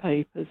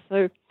newspapers.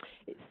 So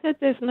it said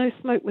there's no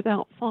smoke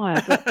without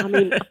fire, but I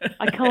mean,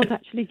 I can't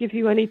actually give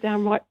you any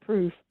downright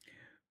proof.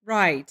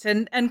 Right,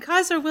 and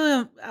Kaiser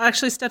Wilhelm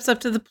actually steps up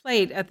to the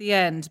plate at the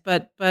end,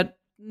 but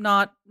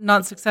not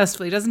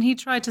successfully. Doesn't he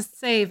try to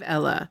save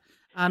Ella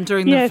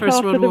during the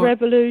First World War? Yes, after the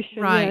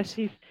revolution. Right.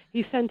 Yes,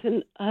 he sent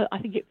I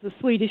think it was the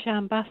Swedish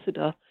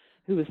ambassador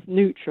who was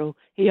neutral.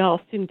 He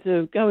asked him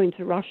to go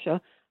into Russia,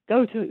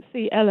 go to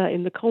see Ella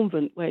in the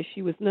convent where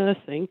she was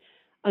nursing,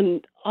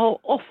 and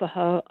I'll offer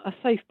her a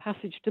safe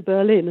passage to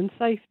Berlin and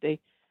safety.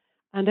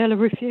 And Ella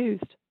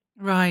refused.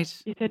 Right.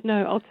 She said,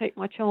 no, I'll take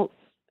my chance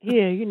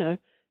here, you know.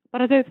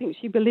 But I don't think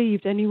she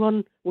believed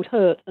anyone would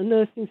hurt a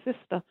nursing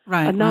sister,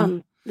 a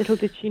nun. Little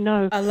did she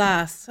know.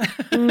 Alas.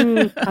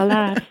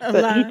 Alas.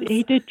 But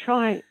he did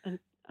try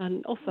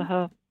and offer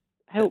her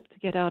helped to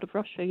get out of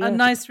Russia. Yes. A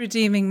nice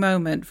redeeming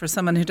moment for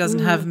someone who doesn't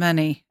have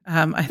many,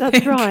 I That's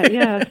think. right,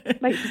 yeah.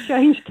 Makes a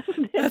change,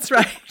 doesn't it? That's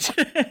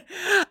right.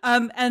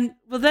 And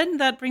well, then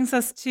that brings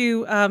us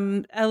to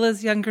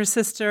Ella's younger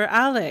sister,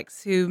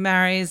 Alex, who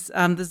marries the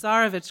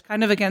Tsarevich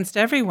kind of against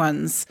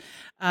everyone's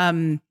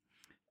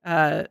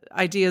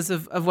ideas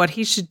of what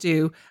he should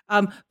do.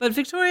 But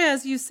Victoria,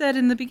 as you said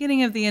in the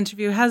beginning of the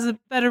interview, has a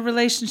better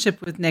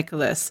relationship with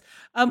Nicholas.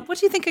 What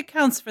do you think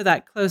accounts for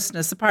that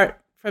closeness, apart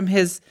from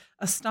his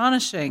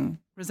astonishing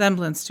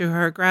resemblance to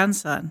her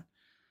grandson?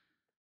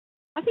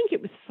 I think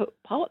it was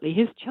partly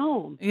his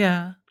charm.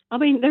 Yeah. I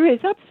mean, there is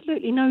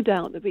absolutely no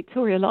doubt that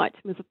Victoria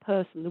liked him as a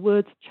person. The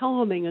words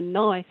charming and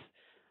nice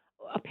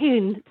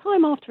appear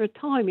time after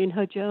time in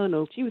her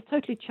journal. She was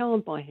totally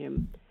charmed by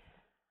him.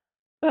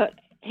 But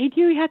he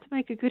knew he had to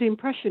make a good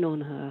impression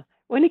on her.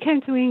 When he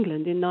came to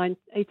England in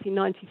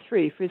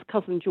 1893 for his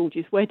cousin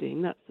George's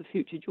wedding, that's the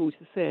future George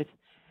V,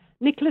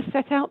 Nicholas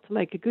set out to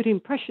make a good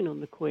impression on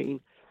the Queen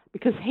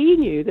because he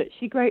knew that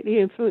she greatly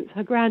influenced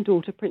her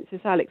granddaughter,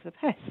 Princess Alex of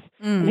Hesse,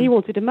 and he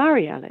wanted to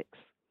marry Alex.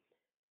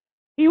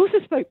 He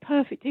also spoke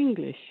perfect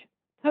English,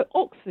 so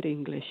Oxford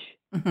English,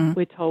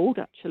 we're told,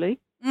 actually.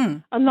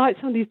 Unlike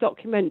some of these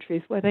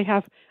documentaries where they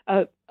have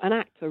an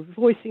actor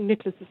voicing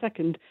Nicholas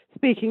II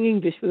speaking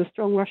English with a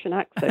strong Russian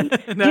accent,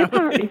 he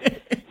apparently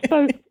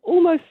spoke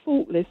almost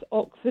faultless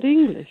Oxford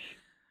English.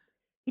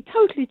 He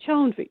totally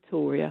charmed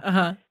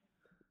Victoria,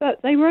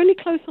 but they were only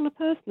close on a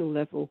personal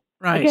level.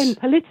 Right. Again,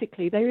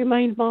 politically, they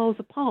remained miles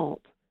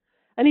apart.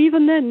 And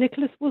even then,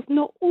 Nicholas was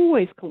not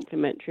always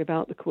complimentary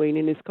about the Queen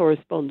in his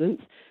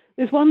correspondence.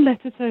 There's one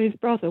letter to his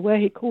brother where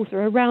he calls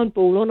her a round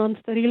ball on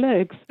unsteady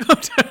legs.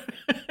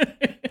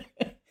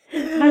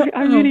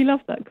 I really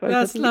love that quote.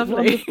 That's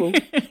lovely. Wonderful.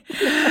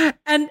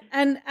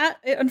 and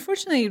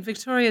unfortunately,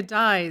 Victoria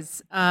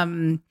dies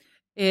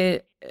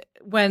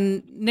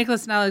when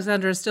Nicholas and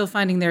Alexander are still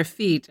finding their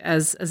feet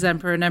as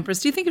emperor and empress.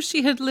 Do you think if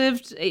she had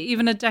lived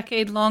even a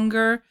decade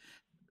longer,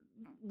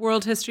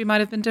 world history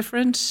might have been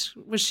different?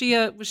 Was she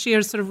a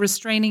sort of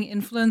restraining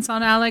influence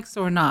on Alex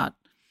or not?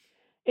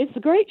 It's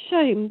a great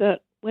shame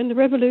that when the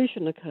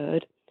revolution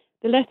occurred,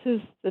 the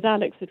letters that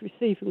Alex had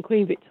received from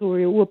Queen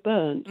Victoria were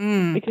burnt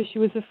because she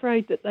was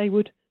afraid that they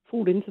would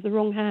fall into the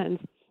wrong hands.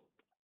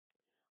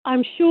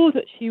 I'm sure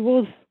that she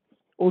was,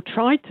 or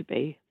tried to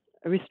be,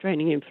 a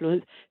restraining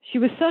influence. She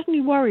was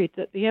certainly worried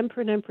that the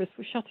Emperor and Empress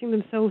were shutting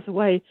themselves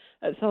away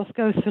at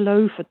Tsarskoye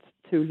Selo for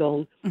too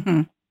long.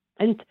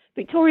 And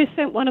Victoria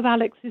sent one of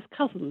Alex's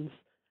cousins,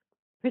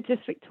 Princess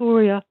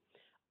Victoria,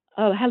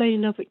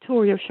 Helena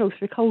Victoria of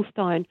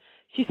Schleswig-Holstein.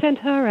 She sent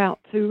her out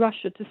to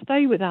Russia to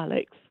stay with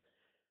Alex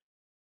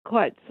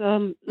quite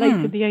late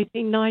in the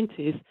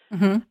 1890s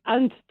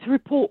and to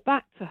report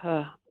back to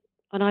her.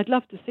 And I'd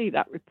love to see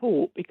that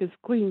report because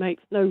Queen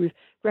makes no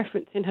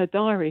reference in her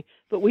diary.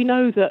 But we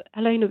know that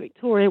Helena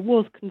Victoria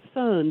was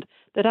concerned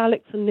that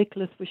Alex and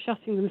Nicholas were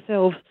shutting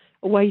themselves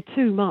away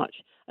too much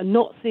and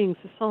not seeing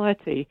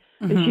society.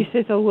 And she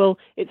says, oh, well,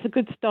 it's a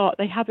good start.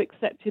 They have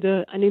accepted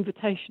an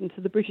invitation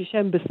to the British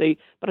Embassy,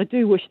 but I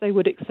do wish they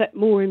would accept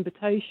more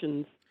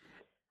invitations.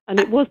 And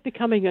it was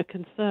becoming a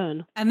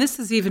concern. And this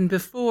is even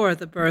before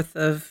the birth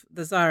of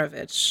the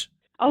Tsarevich.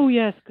 Oh,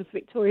 yes, because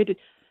Victoria did.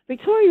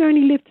 Victoria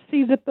only lived to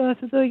see the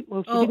birth of she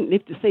didn't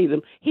live to see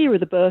them. Hear of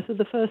the birth of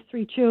the first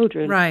three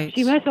children. Right.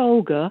 She met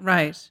Olga.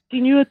 Right.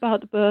 She knew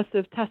about the birth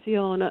of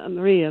Tatiana and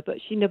Maria, but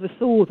she never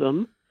saw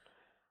them.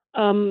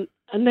 And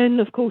then,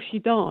 of course, she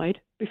died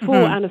before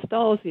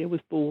Anastasia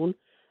was born.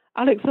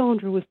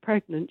 Alexandra was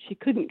pregnant. She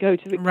couldn't go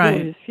to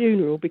Victoria's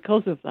funeral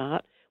because of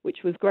that,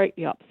 which was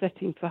greatly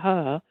upsetting for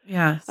her.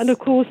 Yes. And, of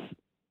course,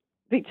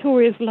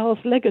 Victoria's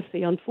last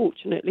legacy,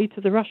 unfortunately,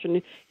 to the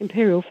Russian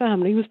imperial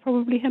family was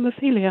probably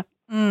haemophilia.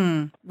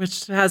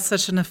 Which has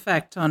such an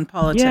effect on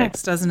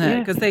politics, doesn't it?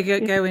 Because they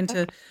go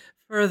into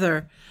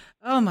further.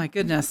 Oh, my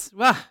goodness.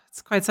 Wow,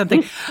 it's quite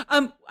something.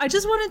 I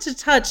just wanted to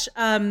touch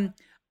on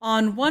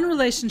one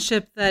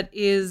relationship that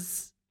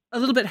is a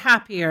little bit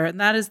happier, and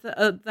that is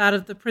that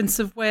of the Prince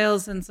of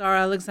Wales and Tsar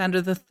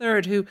Alexander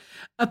III, who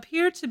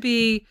appear to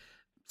be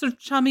sort of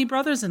chummy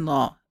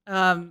brothers-in-law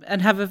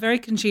and have a very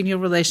congenial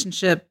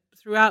relationship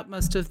throughout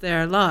most of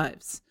their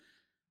lives.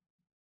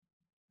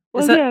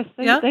 Well, yes,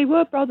 they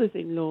were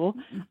brothers-in-law.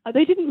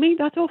 They didn't meet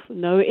that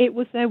often, though. It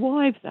was their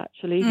wives,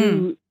 actually,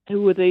 who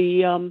were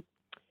the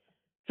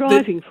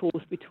driving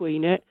force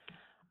between it.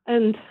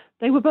 And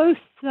they were both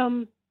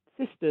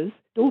sisters,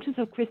 daughters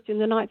of Christian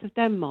the Knights of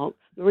Denmark,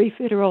 Marie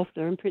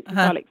Feodorovna and Princess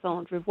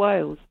Alexandra of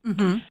Wales.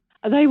 And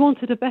they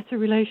wanted a better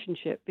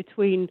relationship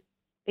between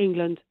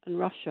England and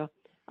Russia.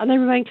 And they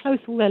remained close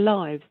all their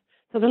lives.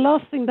 So the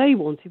last thing they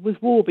wanted was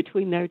war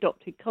between their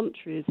adopted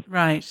countries.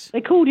 Right.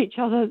 They called each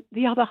other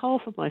the other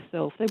half of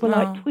myself. They were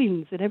like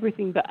twins in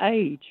everything but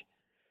age.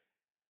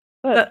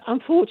 But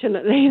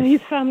unfortunately,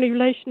 these family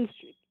relations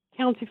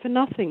counted for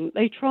nothing.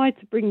 They tried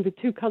to bring the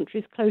two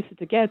countries closer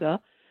together.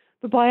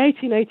 But by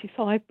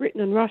 1885,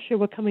 Britain and Russia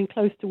were coming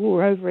close to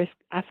war over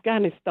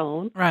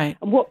Afghanistan. Right.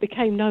 And what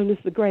became known as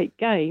the Great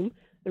Game.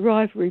 the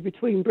rivalry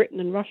between Britain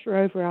and Russia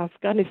over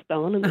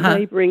Afghanistan and the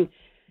neighbouring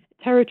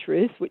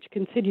territories, which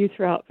continued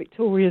throughout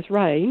Victoria's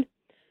reign.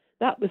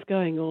 That was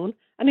going on.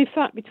 And in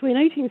fact, between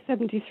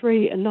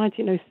 1873 and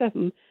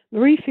 1907,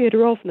 Marie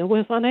Feodorovna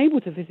was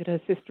unable to visit her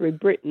sister in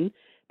Britain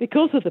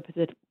because of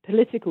the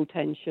political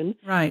tension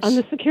and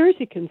the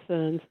security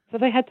concerns. So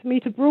they had to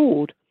meet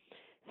abroad.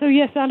 So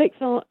yes,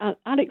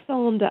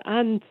 Alexander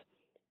and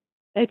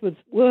Edward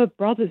were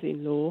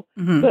brothers-in-law,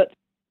 but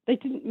they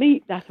didn't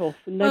meet that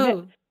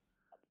often.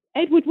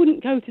 Edward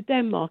wouldn't go to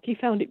Denmark. He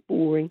found it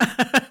boring.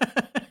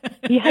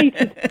 He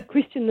hated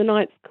Christian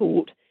IX's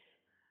court.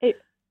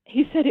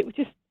 He said it was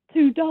just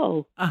too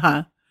dull.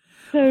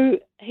 So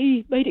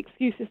he made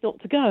excuses not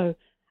to go.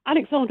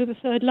 Alexander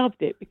III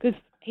loved it because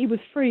he was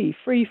free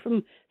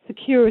from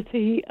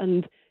security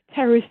and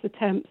terrorist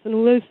attempts and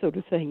all those sort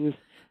of things.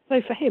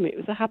 So for him, it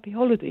was a happy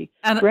holiday.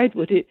 And for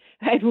Edward,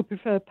 Edward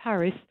preferred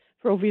Paris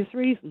for obvious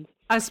reasons.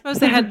 I suppose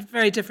they had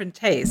very different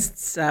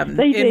tastes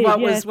in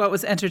what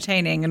was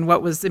entertaining and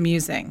what was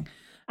amusing.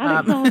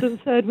 Alexander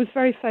III was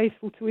very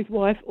faithful to his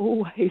wife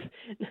always.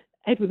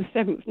 Edward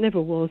VII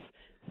never was.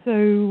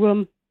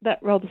 So that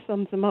rather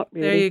sums them up,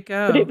 really. There you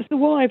go. But it was the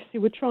wives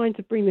who were trying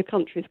to bring the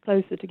countries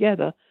closer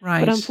together.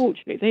 Right. But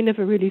unfortunately, they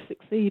never really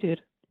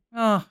succeeded.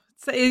 Oh,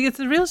 it's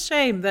a real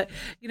shame that,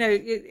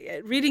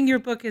 reading your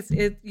book,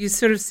 you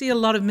sort of see a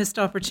lot of missed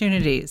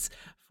opportunities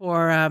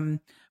for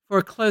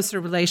closer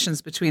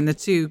relations between the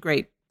two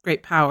great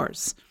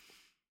powers.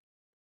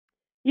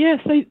 Yes,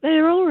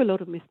 there are a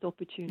lot of missed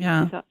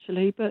opportunities,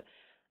 actually. But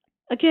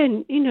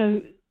again,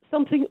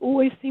 something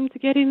always seemed to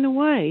get in the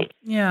way.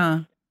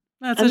 Yeah.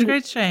 That's a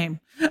great shame.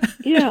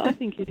 Yeah, I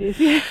think it is.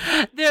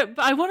 Yeah.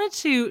 I wanted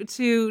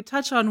to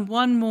touch on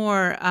one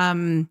more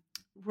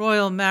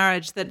royal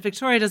marriage that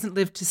Victoria doesn't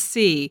live to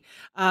see,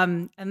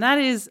 and that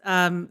is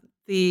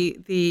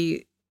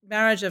the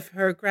marriage of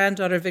her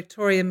granddaughter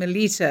Victoria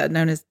Melita,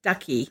 known as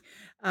Ducky,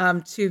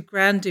 to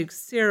Grand Duke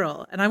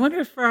Cyril. And I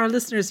wonder if for our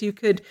listeners you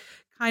could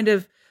kind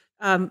of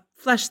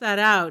flesh that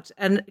out,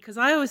 and because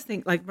I always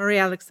think like Marie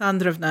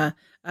Alexandrovna,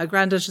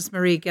 Grand Duchess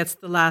Marie, gets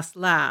the last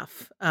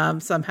laugh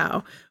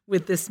somehow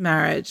with this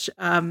marriage.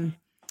 Can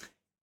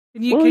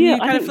you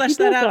kind of flesh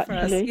that out for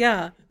us?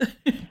 Yeah.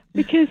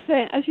 Because,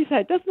 as you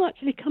say, it doesn't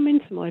actually come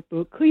into my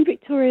book. Queen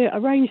Victoria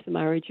arranged the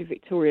marriage of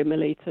Victoria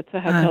Melita to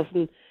her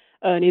cousin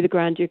Ernie, the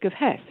Grand Duke of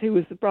Hesse, who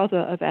was the brother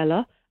of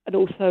Ella and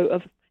also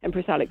of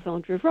Empress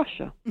Alexandra of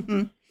Russia.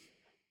 Mm-hmm.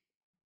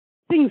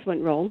 Things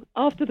went wrong.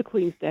 After the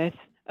Queen's death,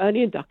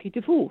 Ernie and Ducky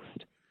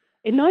divorced.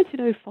 In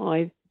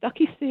 1905,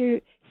 Ducky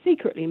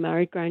secretly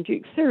married Grand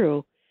Duke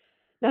Cyril.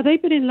 Now,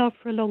 they'd been in love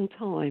for a long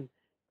time.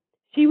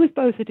 She was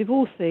both a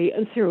divorcee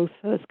and Cyril's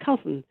first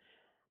cousin,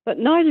 but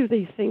neither of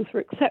these things were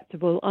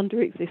acceptable under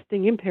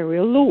existing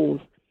imperial laws.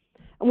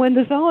 And when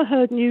the Tsar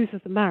heard news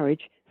of the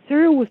marriage,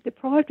 Cyril was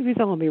deprived of his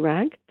army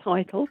rank,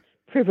 title,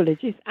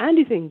 privileges, and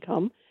his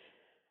income,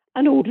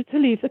 and ordered to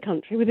leave the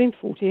country within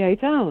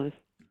 48 hours.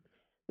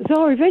 The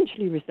Tsar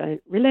eventually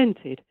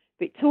relented.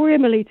 Victoria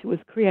Melita was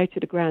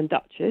created a Grand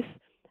Duchess,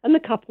 and the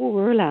couple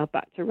were allowed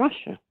back to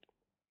Russia.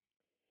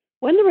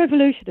 When the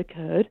revolution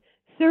occurred,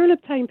 Cyril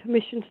obtained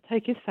permission to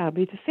take his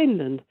family to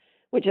Finland,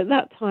 which at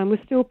that time was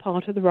still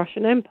part of the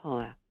Russian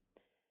Empire.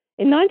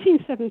 In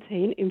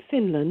 1917, in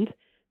Finland,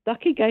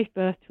 Ducky gave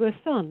birth to a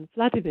son,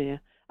 Vladimir,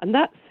 and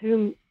that's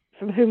from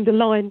whom the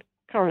line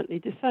currently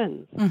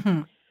descends.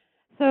 Mm-hmm.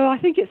 So I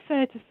think it's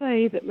fair to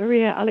say that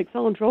Maria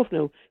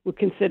Alexandrovna would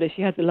consider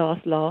she had the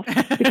last laugh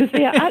because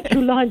the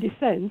actual line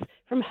descends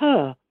from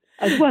her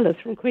as well as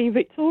from Queen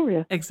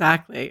Victoria.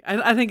 Exactly.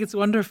 I think it's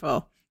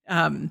wonderful.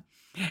 And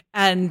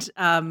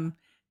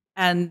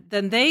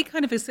then they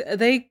kind of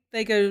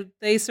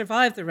they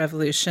survive the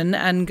revolution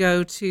and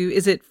go to,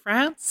 is it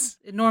France,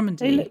 in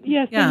Normandy?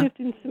 They lived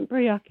in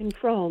Saint-Briac in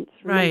France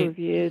for a number of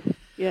years.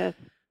 Yes.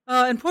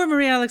 And poor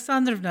Maria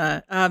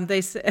Alexandrovna,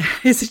 is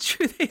it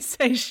true they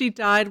say she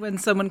died when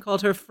someone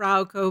called her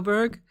Frau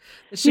Coburg?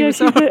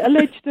 She's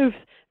alleged to have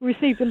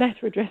received a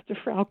letter addressed to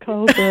Frau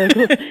Coburg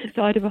or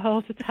died of a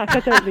heart attack. I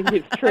don't think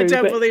it's true. I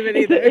don't believe it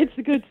either. It's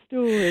a good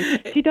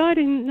story. She died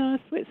in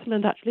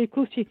Switzerland, actually. Of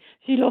course, she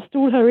lost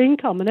all her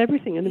income and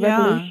everything in the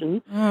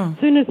revolution. As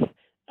soon as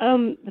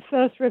the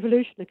first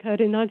revolution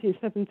occurred in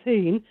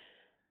 1917,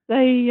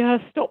 they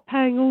stopped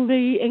paying all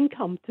the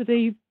income to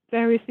the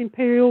various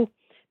imperial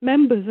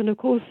members, and of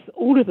course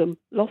all of them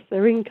lost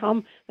their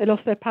income, they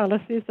lost their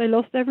palaces, they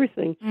lost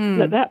everything.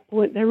 And at that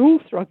point they're all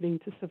struggling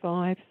to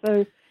survive.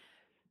 So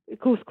of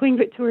course Queen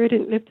Victoria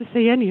didn't live to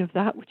see any of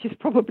that, which is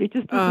probably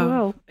just as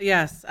well.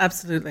 Yes,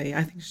 absolutely.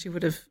 I think she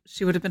would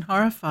have been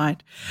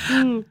horrified.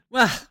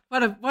 Well,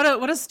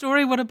 what a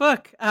story, what a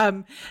book.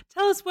 Tell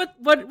us what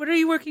are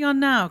you working on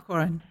now,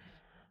 Corinne?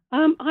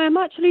 I am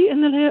actually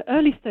in the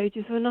early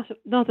stages of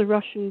another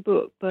Russian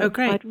book, but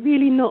I'd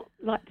really not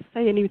like to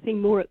say anything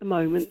more at the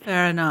moment.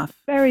 Fair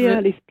enough. Very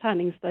early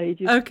planning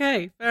stages.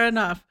 Okay, fair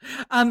enough.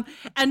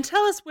 And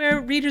tell us where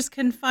readers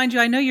can find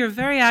you. I know you're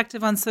very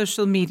active on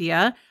social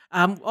media,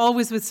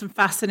 always with some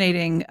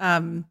fascinating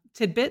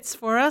tidbits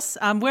for us.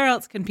 Where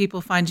else can people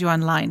find you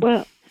online?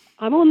 Well,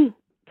 I'm on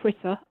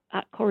Twitter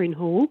at Corinne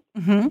Hall.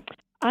 Mm-hmm.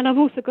 And I've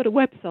also got a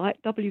website,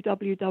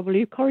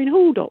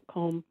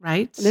 www.corinhall.com.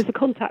 Right. And there's a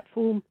contact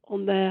form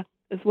on there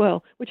as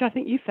well, which I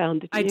think you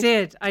found, didn't you?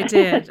 I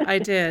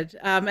did.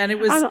 And it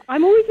was... And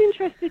I'm always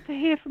interested to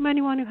hear from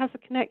anyone who has a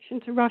connection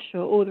to Russia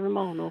or the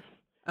Romanovs.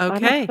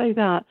 Okay. I must say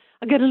that.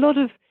 I get a lot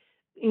of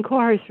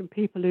inquiries from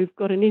people who've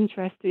got an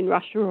interest in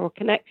Russia or a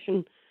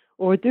connection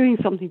or are doing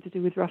something to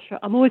do with Russia.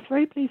 I'm always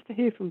very pleased to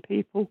hear from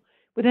people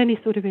with any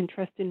sort of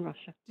interest in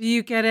Russia. Do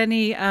you get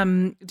any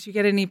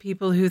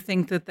people who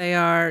think that they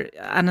are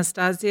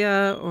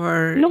Anastasia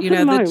or not for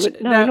the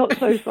moment? No, not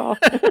so far.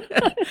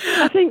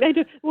 I think they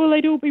do. Well,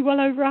 they'd all be well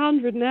over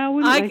 100 now,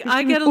 wouldn't they?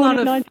 I get a lot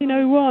of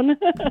 1901.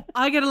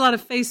 I get a lot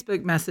of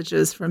Facebook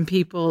messages from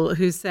people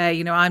who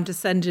say, I'm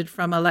descended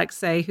from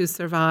Alexei who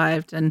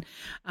survived, and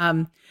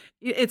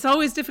it's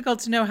always difficult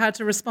to know how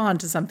to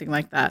respond to something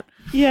like that.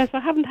 Yes,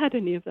 I haven't had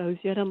any of those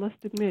yet, I must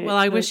admit. Well,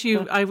 I wish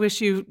you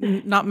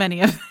not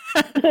many of them.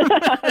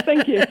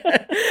 Thank you.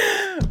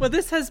 Well,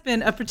 this has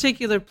been a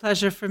particular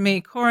pleasure for me.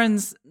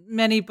 Corinne's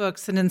many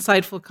books and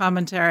insightful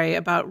commentary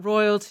about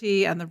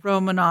royalty and the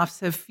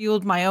Romanovs have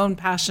fueled my own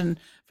passion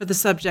for the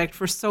subject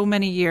for so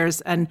many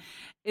years, and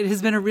it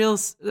has been a real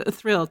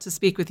thrill to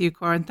speak with you,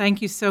 Corinne.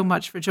 Thank you so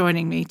much for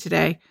joining me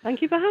today.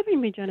 Thank you for having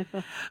me,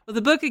 Jennifer. Well,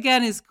 the book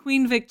again is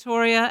Queen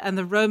Victoria and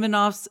the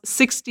Romanovs,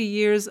 60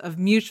 Years of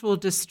Mutual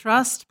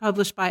Distrust,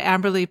 published by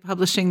Amberley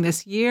Publishing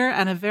this year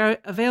and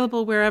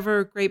available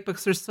wherever great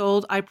books are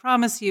sold. I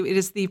promise you it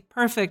is the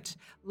perfect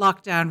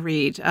lockdown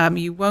read.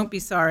 You won't be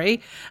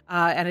sorry,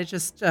 and it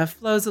just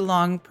flows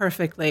along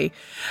perfectly.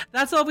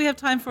 That's all we have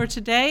time for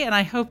today, and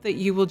I hope that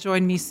you will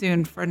join me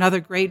soon for another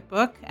great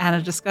book and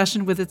a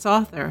discussion with its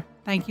author.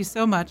 Thank you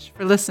so much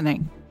for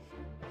listening.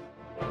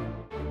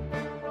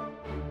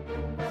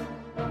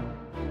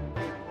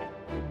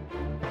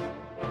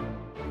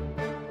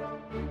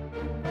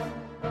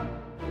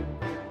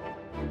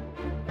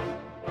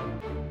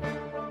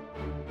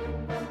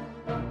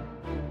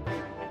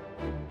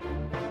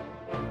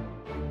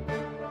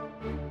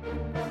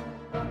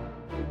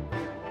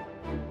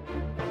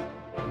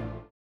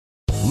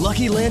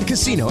 Lucky Land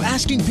Casino,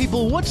 asking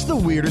people, what's the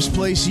weirdest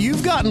place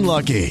you've gotten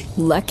lucky?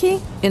 Lucky?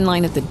 In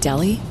line at the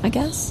deli, I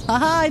guess?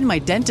 Aha, in my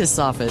dentist's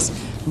office.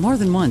 More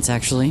than once,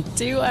 actually.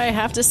 Do I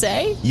have to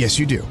say? Yes,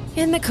 you do.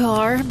 In the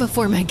car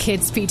before my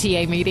kids'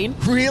 PTA meeting.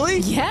 Really?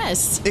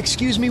 Yes.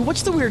 Excuse me,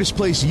 what's the weirdest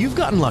place you've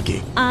gotten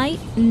lucky? I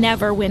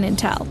never win and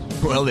tell.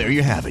 Well, there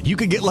you have it. You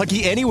can get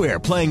lucky anywhere,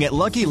 playing at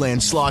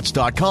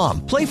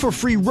LuckyLandSlots.com. Play for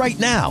free right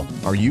now.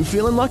 Are you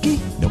feeling lucky?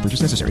 No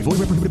purchase necessary. Void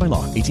where prohibited by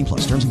law.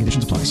 18+. Terms and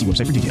conditions apply. See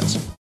website for details.